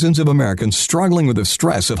thousands of Americans struggling with the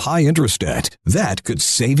stress of high-interest debt. That could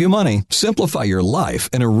save you money, simplify your life,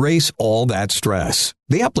 and erase all that stress.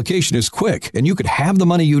 The application is quick, and you could have the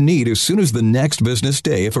money you need as soon as the next business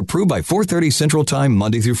day if approved by 4:30 Central Time,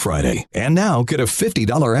 Monday through Friday. And now, get a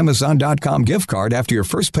 $50 Amazon.com gift card after your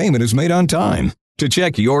first payment is made on time. To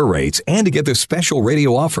check your rates and to get this special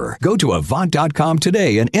radio offer, go to Avant.com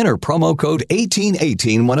today and enter promo code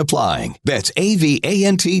 1818 when applying. That's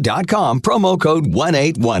AVANT.com, promo code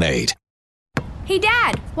 1818. Hey,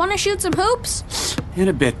 Dad, want to shoot some hoops? In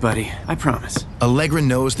a bit, buddy. I promise. Allegra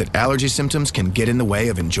knows that allergy symptoms can get in the way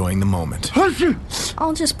of enjoying the moment.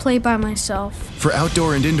 I'll just play by myself. For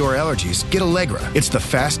outdoor and indoor allergies, get Allegra. It's the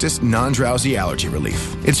fastest, non-drowsy allergy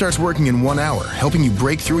relief. It starts working in 1 hour, helping you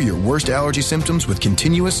break through your worst allergy symptoms with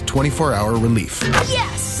continuous 24-hour relief.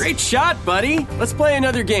 Yes! Great shot, buddy. Let's play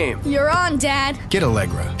another game. You're on, Dad. Get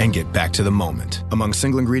Allegra and get back to the moment. Among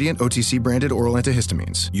single-ingredient, OTC-branded oral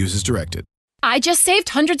antihistamines. Use as directed. I just saved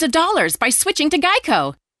hundreds of dollars by switching to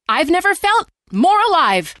Geico. I've never felt more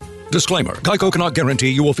alive. Disclaimer. Geico cannot guarantee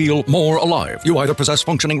you will feel more alive. You either possess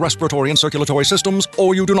functioning respiratory and circulatory systems,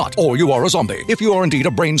 or you do not, or you are a zombie. If you are indeed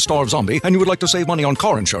a brain-starved zombie and you would like to save money on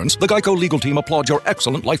car insurance, the Geico legal team applauds your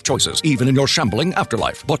excellent life choices, even in your shambling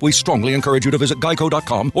afterlife. But we strongly encourage you to visit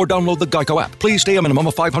geico.com or download the Geico app. Please stay a minimum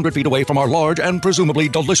of 500 feet away from our large and presumably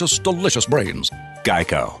delicious, delicious brains.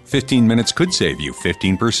 Geico. 15 minutes could save you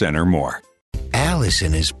 15% or more.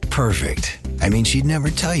 Allison is perfect. I mean, she'd never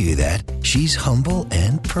tell you that. She's humble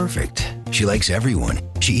and perfect. She likes everyone.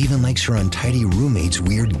 She even likes her untidy roommate's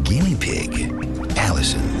weird guinea pig.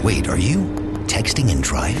 Allison, wait, are you texting and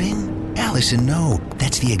driving? Allison, no.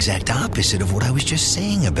 That's the exact opposite of what I was just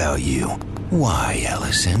saying about you. Why,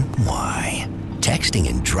 Allison? Why? Texting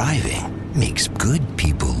and driving makes good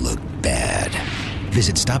people look bad.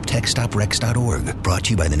 Visit StopTextStopWrecks.org. Brought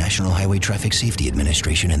to you by the National Highway Traffic Safety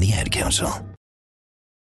Administration and the Ad Council.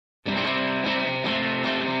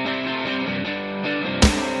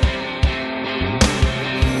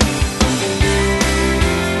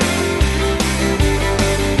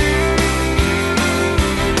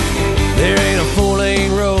 There ain't a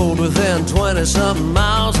 4-lane road within 20-something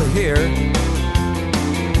miles of here.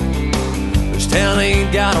 This town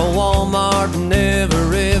ain't got a Walmart,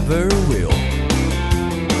 never ever will.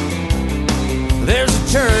 There's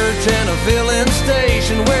a church and a filling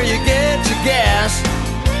station where you get your gas.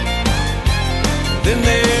 Then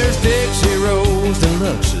there's Dixie Rose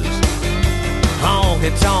Deluxes,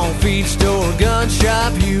 honky-tonk feed store, gun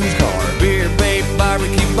shop, used car, beer, vape,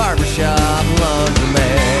 barbecue, barbershop,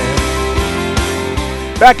 laundromat.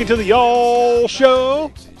 Back into the Y'all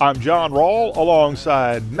Show. I'm John Rawl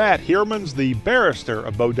alongside Matt Heermans, the barrister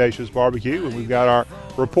of Bodacious Barbecue, and we've got our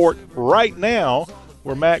report right now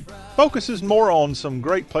where Matt focuses more on some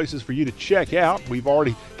great places for you to check out. We've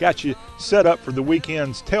already got you set up for the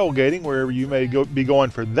weekend's tailgating, wherever you may be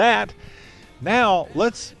going for that. Now,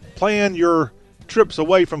 let's plan your trips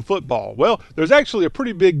away from football. Well, there's actually a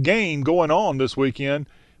pretty big game going on this weekend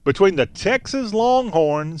between the Texas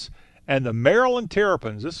Longhorns and the Maryland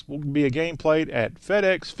Terrapins. This will be a game played at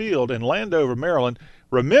FedEx Field in Landover, Maryland.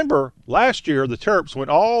 Remember, last year the Terps went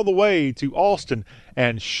all the way to Austin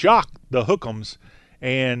and shocked the Hook'ems.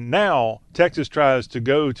 And now Texas tries to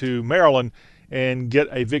go to Maryland and get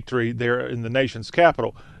a victory there in the nation's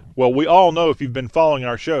capital. Well, we all know, if you've been following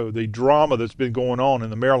our show, the drama that's been going on in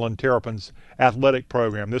the Maryland Terrapins athletic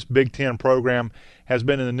program. This Big Ten program has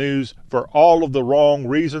been in the news for all of the wrong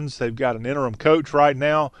reasons. They've got an interim coach right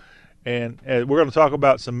now. And we're going to talk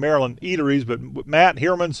about some Maryland eateries, but Matt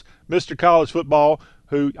Hermans, Mr. College Football,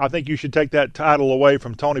 who I think you should take that title away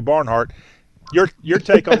from Tony Barnhart. Your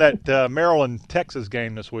take on that Maryland-Texas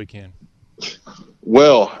game this weekend?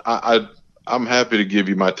 Well, I'm happy to give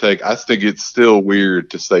you my take. I think it's still weird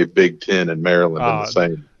to say Big Ten and Maryland in the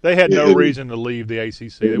same. They had no reason to leave the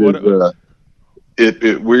ACC.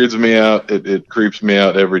 It weirds me out. It creeps me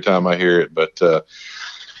out every time I hear it. But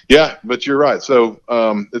but you're right. So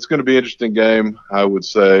it's going to be an interesting game. I would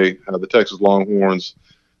say the Texas Longhorns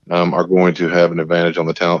are going to have an advantage on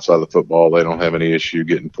the talent side of the football. They don't have any issue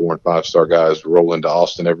getting 4- and 5-star guys to roll into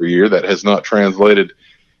Austin every year. That has not translated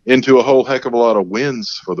into a whole heck of a lot of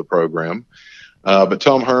wins for the program. But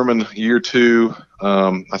Tom Herman, year 2,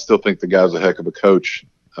 I still think the guy's a heck of a coach.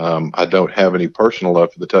 I don't have any personal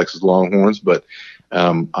love for the Texas Longhorns, but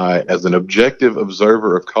as an objective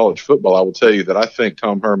observer of college football, I will tell you that I think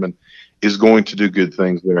Tom Herman is going to do good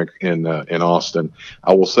things there in Austin.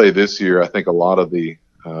 I will say this year, I think a lot of the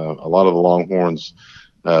Longhorns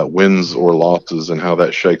wins or losses and how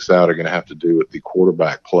that shakes out are going to have to do with the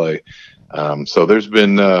quarterback play. So there's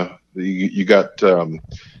been you got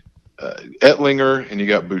Ettlinger and you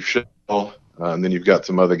got Buechele, and then you've got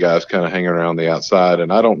some other guys kind of hanging around the outside.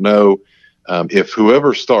 And I don't know if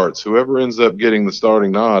whoever ends up getting the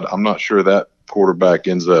starting nod, I'm not sure that quarterback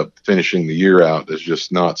ends up finishing the year out. There's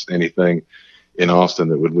just not anything in Austin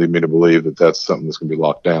that would lead me to believe that that's something that's going to be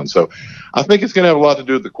locked down. So I think it's going to have a lot to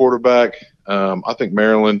do with the quarterback. I think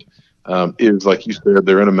Maryland is, like you said,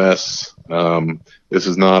 they're in a mess. This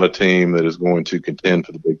is not a team that is going to contend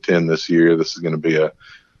for the Big Ten this year. This is going to be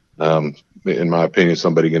in my opinion,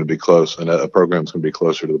 somebody going to be close, and a program's going to be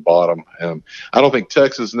closer to the bottom. I don't think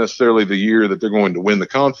Texas is necessarily the year that they're going to win the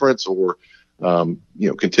conference or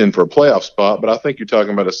contend for a playoff spot, but I think you're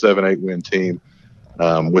talking about a 7-8 win team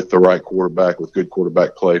with the right quarterback, with good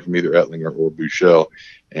quarterback play from either Ettlinger or Buechele.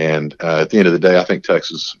 And at the end of the day, I think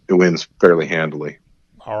Texas wins fairly handily.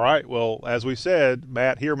 All right. Well, as we said,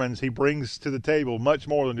 Matt Hermans, he brings to the table much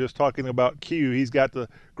more than just talking about Q. He's got the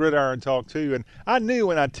gridiron talk, too. And I knew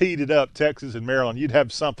when I teed it up, Texas and Maryland, you'd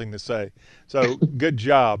have something to say. So good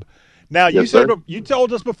job. Now, you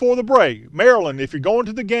told us before the break, Maryland, if you're going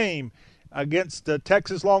to the game against the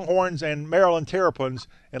Texas Longhorns and Maryland Terrapins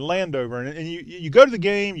and Landover, and you go to the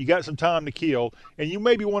game, you got some time to kill, and you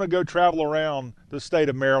maybe want to go travel around the state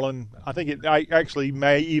of Maryland. I think it actually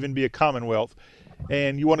may even be a Commonwealth.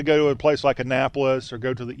 And you want to go to a place like Annapolis or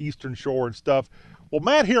go to the Eastern Shore and stuff. Well,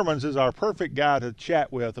 Matt Hermans is our perfect guy to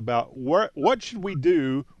chat with about what should we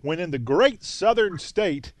do when in the great southern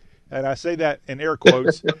state, and I say that in air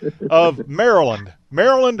quotes, of Maryland.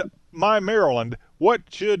 Maryland, my Maryland, what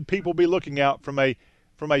should people be looking out from a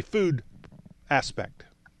food aspect?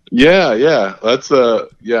 Yeah. That's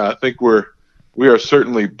I think we are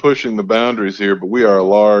certainly pushing the boundaries here, but we are a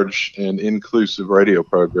large and inclusive radio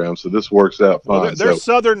program, so this works out fine. Well, they're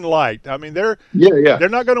Southern Light. I mean, they're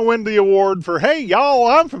not going to win the award for, hey, y'all,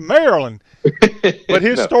 I'm from Maryland. But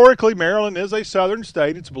historically, Maryland is a southern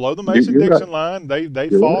state. It's below the Mason-Dixon line. They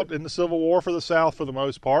fought in the Civil War for the South for the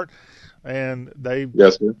most part, and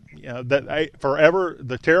forever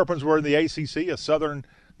the Terrapins were in the ACC, a Southern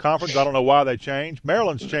Conference. I don't know why they changed.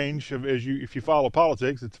 Maryland's changed if you follow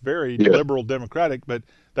politics. It's very liberal Democratic, but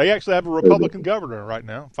they actually have a Republican governor right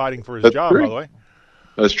now fighing for his job, by the way.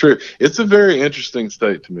 That's true. It's a very interesting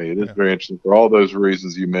state to me. It is very interesting for all those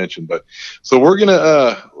reasons you mentioned. But so we're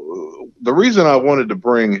gonna. The reason I wanted to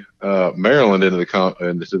bring Maryland into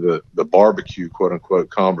the barbecue quote unquote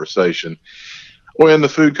conversation, or in the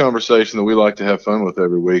food conversation that we like to have fun with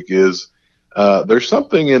every week, is there's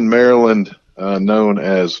something in Maryland known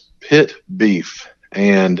as pit beef,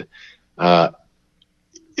 and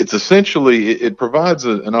it's essentially it provides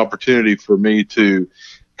an opportunity for me to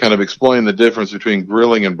kind of explain the difference between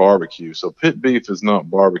grilling and barbecue. So pit beef is not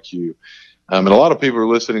barbecue, and a lot of people are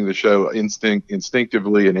listening to the show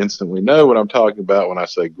instinctively and instantly know what I'm talking about when I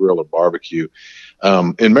say grill or barbecue.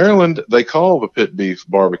 In Maryland, they call the pit beef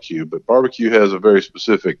barbecue, but barbecue has a very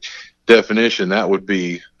specific definition. That would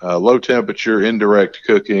be low temperature, indirect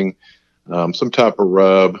cooking, some type of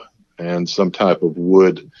rub, and some type of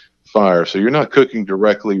wood fire. So you're not cooking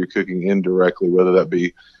directly, you're cooking indirectly, whether that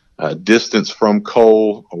be distance from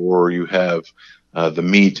coal, or you have the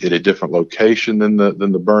meat at a different location than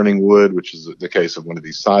the burning wood, which is the case of one of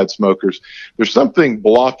these side smokers. There's something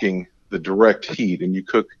blocking the direct heat, and you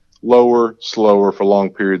cook lower, slower for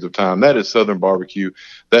long periods of time. That is Southern barbecue.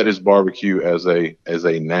 That is barbecue as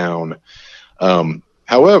a noun.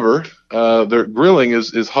 However, their grilling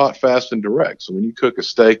is hot, fast, and direct. So when you cook a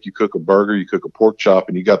steak, you cook a burger, you cook a pork chop,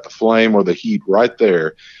 and you got the flame or the heat right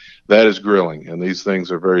there, that is grilling, and these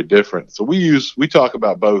things are very different. So we talk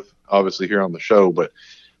about both, obviously, here on the show, but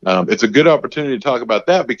it's a good opportunity to talk about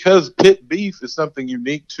that because pit beef is something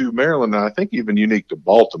unique to Maryland, and I think even unique to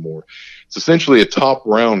Baltimore. It's essentially a top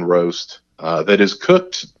round roast that is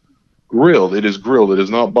cooked, grilled. It is grilled. It is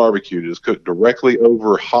not barbecued. It is cooked directly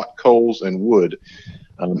over hot coals and wood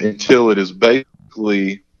until it is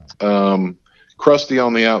basically crusty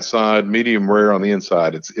on the outside, medium rare on the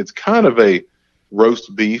inside. It's kind of a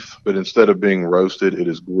roast beef, but instead of being roasted, it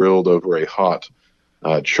is grilled over a hot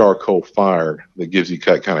charcoal fire that gives you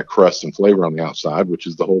kind of crust and flavor on the outside, which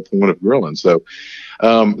is the whole point of grilling. So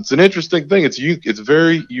it's an interesting thing. It's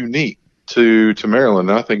very unique to Maryland,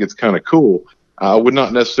 and I think it's kind of cool. I would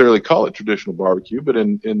not necessarily call it traditional barbecue, but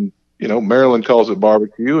in Maryland calls it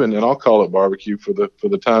barbecue, and I'll call it barbecue for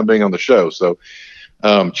the time being on the show. So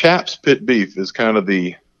Chaps Pit Beef is kind of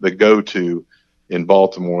the go-to in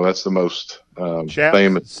Baltimore. That's the most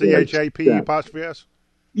famous. CHAP''S?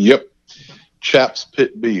 Yep. Chaps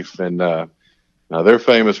Pit Beef, and now they're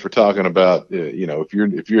famous for talking about if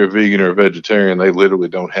you're a vegan or a vegetarian, they literally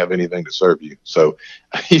don't have anything to serve you. So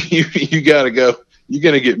you got to go. You're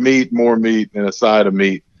going to get more meat, and a side of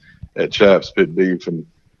meat at Chaps Pit Beef, and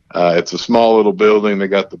it's a small little building. They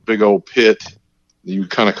got the big old pit. You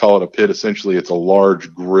kind of call it a pit. Essentially, it's a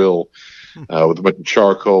large grill with a bunch of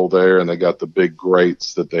charcoal there, and they got the big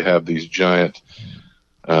grates that they have these giant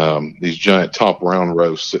top round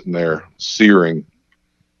roasts sitting there searing.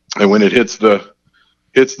 And when it hits the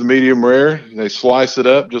medium rare, they slice it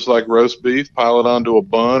up just like roast beef, pile it onto a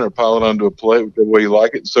bun or pile it onto a plate, whichever way you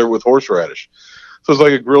like it, and serve it with horseradish. So it's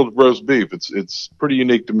like a grilled roast beef. It's pretty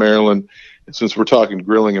unique to Maryland. And since we're talking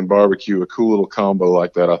grilling and barbecue, a cool little combo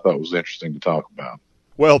like that I thought was interesting to talk about.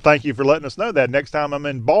 Well, thank you for letting us know that. Next time I'm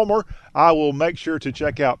in Baltimore, I will make sure to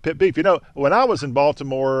check out Pit Beef. When I was in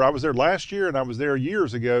Baltimore, I was there last year and I was there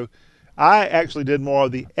years ago. I actually did more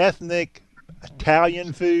of the ethnic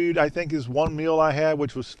Italian food, I think is one meal I had,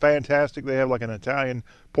 which was fantastic. They have like an Italian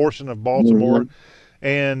portion of Baltimore. Mm-hmm.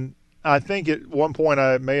 And I think at one point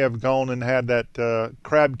I may have gone and had that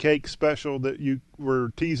crab cake special that you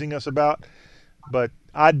were teasing us about. But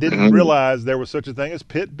I didn't realize there was such a thing as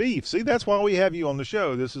pit beef. See, that's why we have you on the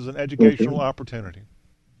show. This is an educational opportunity.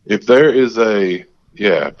 If there's a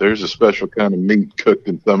special kind of meat cooked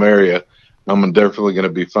in some area, I'm definitely going to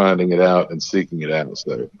be finding it out and seeking it out.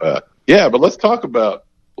 So, but let's talk about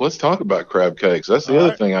crab cakes. That's the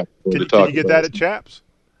other thing I wanted to talk about. Can you get that at Chaps?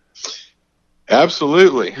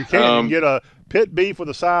 Absolutely. You can. You get a pit beef with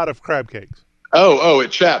a side of crab cakes. Oh,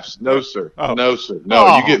 at Chaps? No, sir. Oh. No, sir.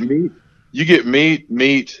 No, you get meat. You get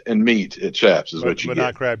meat, and meat at Chaps is what you get. But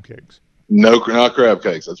not crab cakes. No, not crab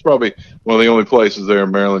cakes. That's probably one of the only places there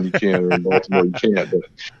in Maryland you can, or in Baltimore you can't. But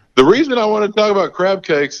the reason I want to talk about crab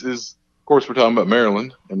cakes is, of course, we're talking about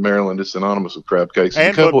Maryland, and Maryland is synonymous with crab cakes.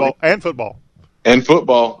 And football. And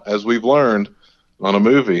football, as we've learned on a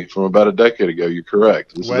movie from about a decade ago. You're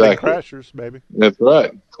correct. Wedding Crashers, baby. That's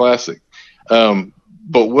right. Classic.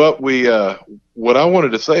 But what I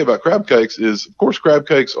wanted to say about crab cakes is, of course, crab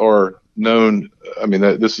cakes are known. I mean,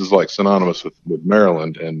 this is like synonymous with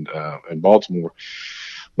Maryland and Baltimore.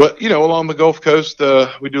 But, along the Gulf Coast,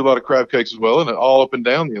 we do a lot of crab cakes as well. And all up and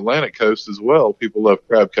down the Atlantic coast as well, people love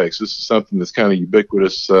crab cakes. This is something that's kind of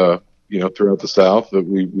ubiquitous, throughout the South, that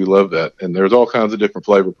we love that. And there's all kinds of different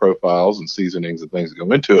flavor profiles and seasonings and things that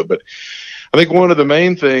go into it. But I think one of the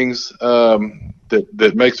main things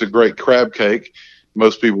that makes a great crab cake,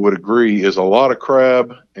 most people would agree, is a lot of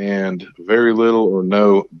crab and very little or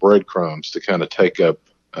no breadcrumbs to kind of take up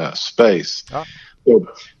space. So,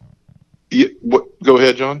 go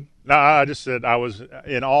ahead, John. No, I just said I was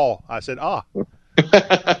in awe. I said,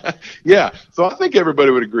 Yeah, so I think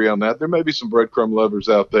everybody would agree on that. There may be some breadcrumb lovers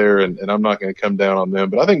out there, and I'm not going to come down on them,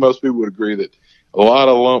 but I think most people would agree that a lot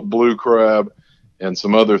of lump blue crab and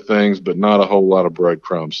some other things, but not a whole lot of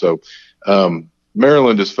breadcrumbs. So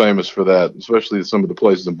Maryland is famous for that, especially some of the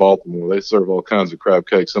places in Baltimore. They serve all kinds of crab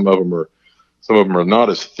cakes. Some of them are not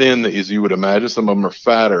as thin as you would imagine. Some of them are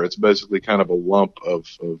fatter. It's basically kind of a lump of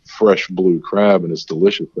fresh blue crab, and it's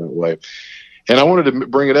delicious that way. And I wanted to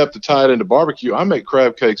bring it up to tie it into barbecue. I make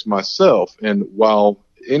crab cakes myself, and while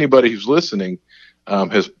anybody who's listening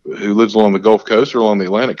who lives along the Gulf Coast or along the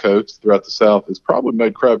Atlantic coast throughout the South has probably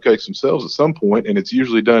made crab cakes themselves at some point, and it's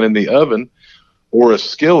usually done in the oven or a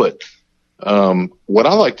skillet. What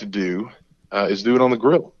I like to do is do it on the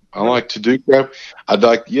grill. I like to do crab.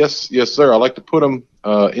 Yes, sir. I like to put them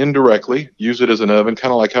indirectly, use it as an oven,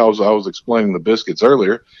 kind of like how I was explaining the biscuits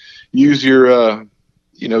earlier. Use your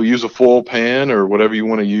use a foil pan or whatever you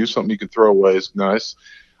want to use, something you can throw away is nice.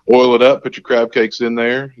 oil it up, put your crab cakes in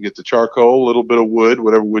there, you get the charcoal, a little bit of wood,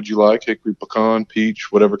 whatever wood you like, hickory, pecan,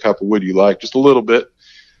 peach, whatever type of wood you like, just a little bit,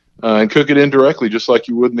 and cook it in directly just like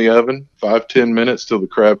you would in the oven, 5-10 minutes till the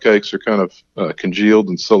crab cakes are kind of congealed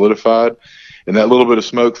and solidified. And that little bit of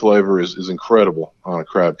smoke flavor is incredible on a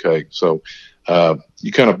crab cake. So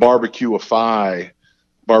you kind of barbecuify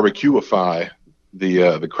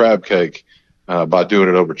the crab cake by doing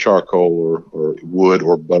it over charcoal or wood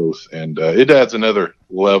or both. And it adds another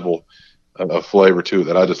level of flavor to it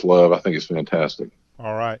that I just love. I think it's fantastic.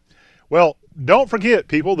 All right. Well, don't forget,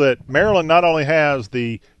 people, that Maryland not only has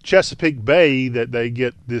the Chesapeake Bay that they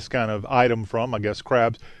get this kind of item from, I guess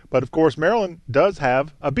crabs, but of course Maryland does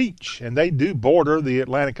have a beach, and they do border the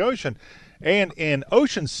Atlantic Ocean. And in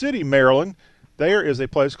Ocean City, Maryland, there is a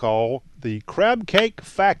place called the Crab Cake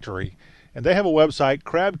Factory. And they have a website,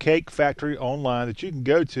 Crab Cake Factory Online, that you can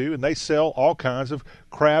go to, and they sell all kinds of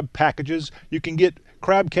crab packages. You can get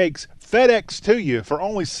crab cakes FedEx to you for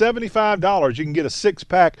only $75. You can get a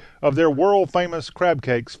 6-pack of their world-famous crab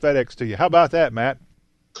cakes FedEx to you. How about that, Matt?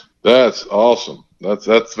 That's awesome.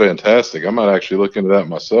 That's fantastic. I might actually look into that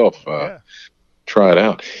myself. Try it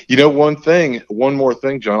out. You know, one more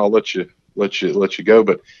thing, John. I'll let you go.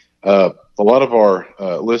 But a lot of our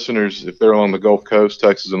listeners, if they're on the Gulf Coast,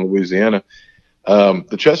 Texas and Louisiana,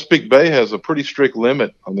 the Chesapeake Bay has a pretty strict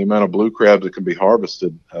limit on the amount of blue crabs that can be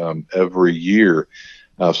harvested every year.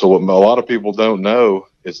 So what a lot of people don't know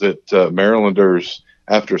is that Marylanders,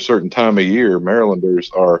 after a certain time of year,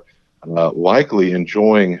 Marylanders are likely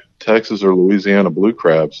enjoying Texas or Louisiana blue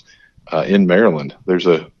crabs in Maryland. There's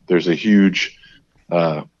a huge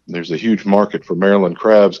market for Maryland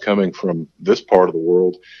crabs coming from this part of the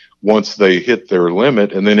world once they hit their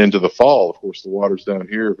limit, and then into the fall. Of course, the waters down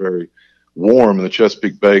here are very warm, and the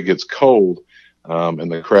Chesapeake Bay gets cold,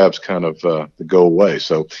 and the crabs kind of go away.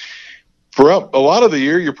 So for a lot of the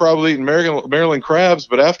year, you're probably eating Maryland crabs,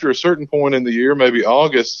 but after a certain point in the year, maybe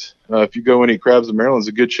August, if you go and eat crabs in Maryland, there's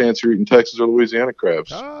a good chance you're eating Texas or Louisiana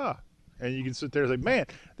crabs. And you can sit there and say, man,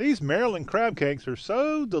 these Maryland crab cakes are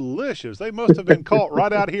so delicious. They must have been caught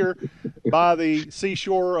right out here by the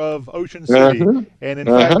seashore of Ocean City. And, in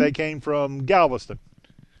fact, they came from Galveston.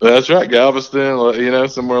 That's right, Galveston,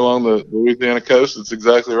 somewhere along the Louisiana coast. That's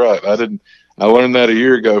exactly right. I learned that a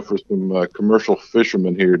year ago for some commercial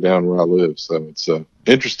fishermen here down where I live. So it's an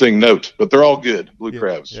interesting note. But they're all good, blue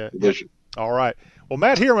crabs. Delicious. All right. Well,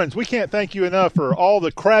 Matt Heermans, we can't thank you enough for all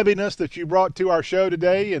the crabbiness that you brought to our show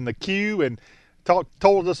today and the Q, and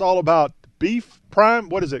told us all about beef prime.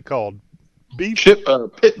 What is it called? Beef?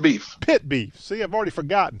 Pit beef. Pit beef. See, I've already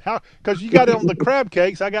forgotten. Because you got it on the crab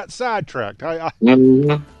cakes, I got sidetracked.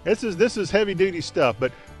 This is heavy-duty stuff.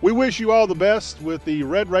 But we wish you all the best with the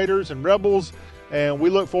Red Raiders and Rebels, and we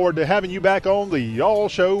look forward to having you back on the Y'all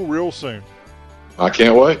Show real soon. I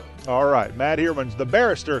can't wait. All right. Matt Heermans, the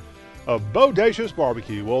barrister of Bodacious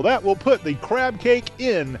Barbecue. Well, that will put the crab cake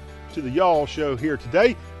in to the Y'all Show here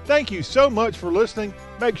today. Thank you so much for listening.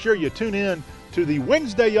 Make sure you tune in to the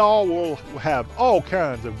Wednesday Y'all. We'll have all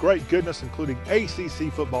kinds of great goodness, including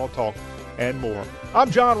ACC football talk and more. I'm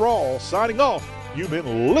John Rawls signing off. You've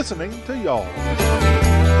been listening to Y'all.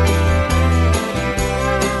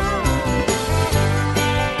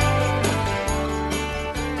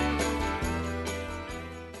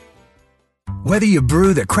 Whether you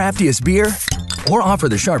brew the craftiest beer or offer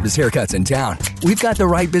the sharpest haircuts in town, we've got the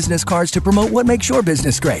right business cards to promote what makes your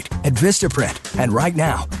business great at Vistaprint. And right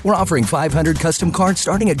now, we're offering 500 custom cards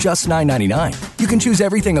starting at just $9.99. You can choose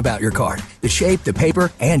everything about your card, the shape, the paper,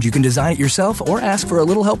 and you can design it yourself or ask for a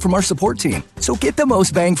little help from our support team. So get the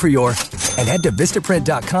most bang for your and head to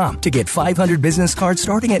Vistaprint.com to get 500 business cards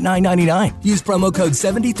starting at $9.99. Use promo code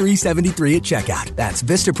 7373 at checkout. That's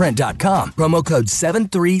Vistaprint.com, promo code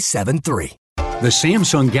 7373. The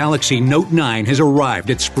Samsung Galaxy Note 9 has arrived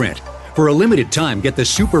at Sprint. For a limited time, get the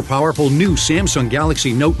super powerful new Samsung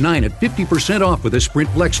Galaxy Note 9 at 50% off with a Sprint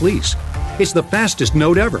Flex lease. It's the fastest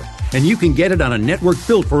Note ever, and you can get it on a network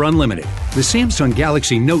built for unlimited. The Samsung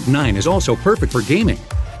Galaxy Note 9 is also perfect for gaming.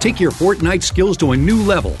 Take your Fortnite skills to a new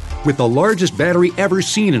level with the largest battery ever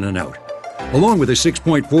seen in a Note. Along with a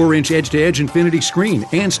 6.4-inch edge-to-edge infinity screen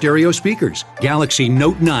and stereo speakers, Galaxy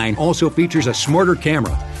Note 9 also features a smarter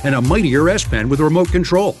camera and a mightier S Pen with remote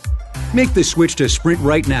control. Make the switch to Sprint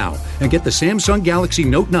right now and get the Samsung Galaxy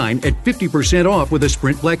Note 9 at 50% off with a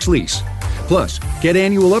Sprint Flex lease. Plus, get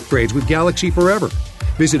annual upgrades with Galaxy Forever.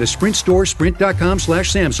 Visit a Sprint store,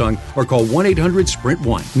 sprint.com/Samsung, or call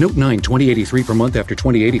 1-800-SPRINT1. Note 9, 2083 per month after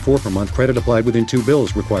 2084 per month. Credit applied within 2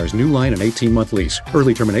 bills. Requires new line and 18-month lease.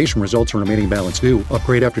 Early termination results in remaining balance due.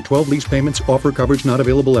 Upgrade after 12 lease payments. Offer coverage not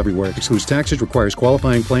available everywhere. Excludes taxes. Requires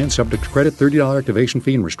qualifying plan. Subject to credit. $30 activation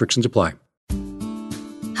fee and restrictions apply.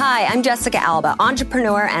 Hi, I'm Jessica Alba,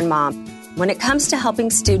 entrepreneur and mom. When it comes to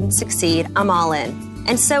helping students succeed, I'm all in.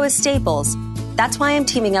 And so is Staples. That's why I'm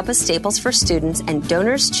teaming up with Staples for Students and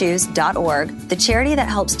DonorsChoose.org, the charity that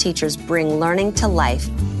helps teachers bring learning to life.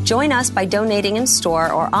 Join us by donating in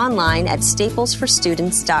store or online at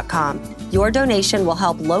staplesforstudents.com. Your donation will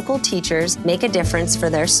help local teachers make a difference for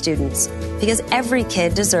their students, because every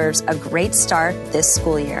kid deserves a great start this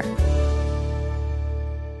school year.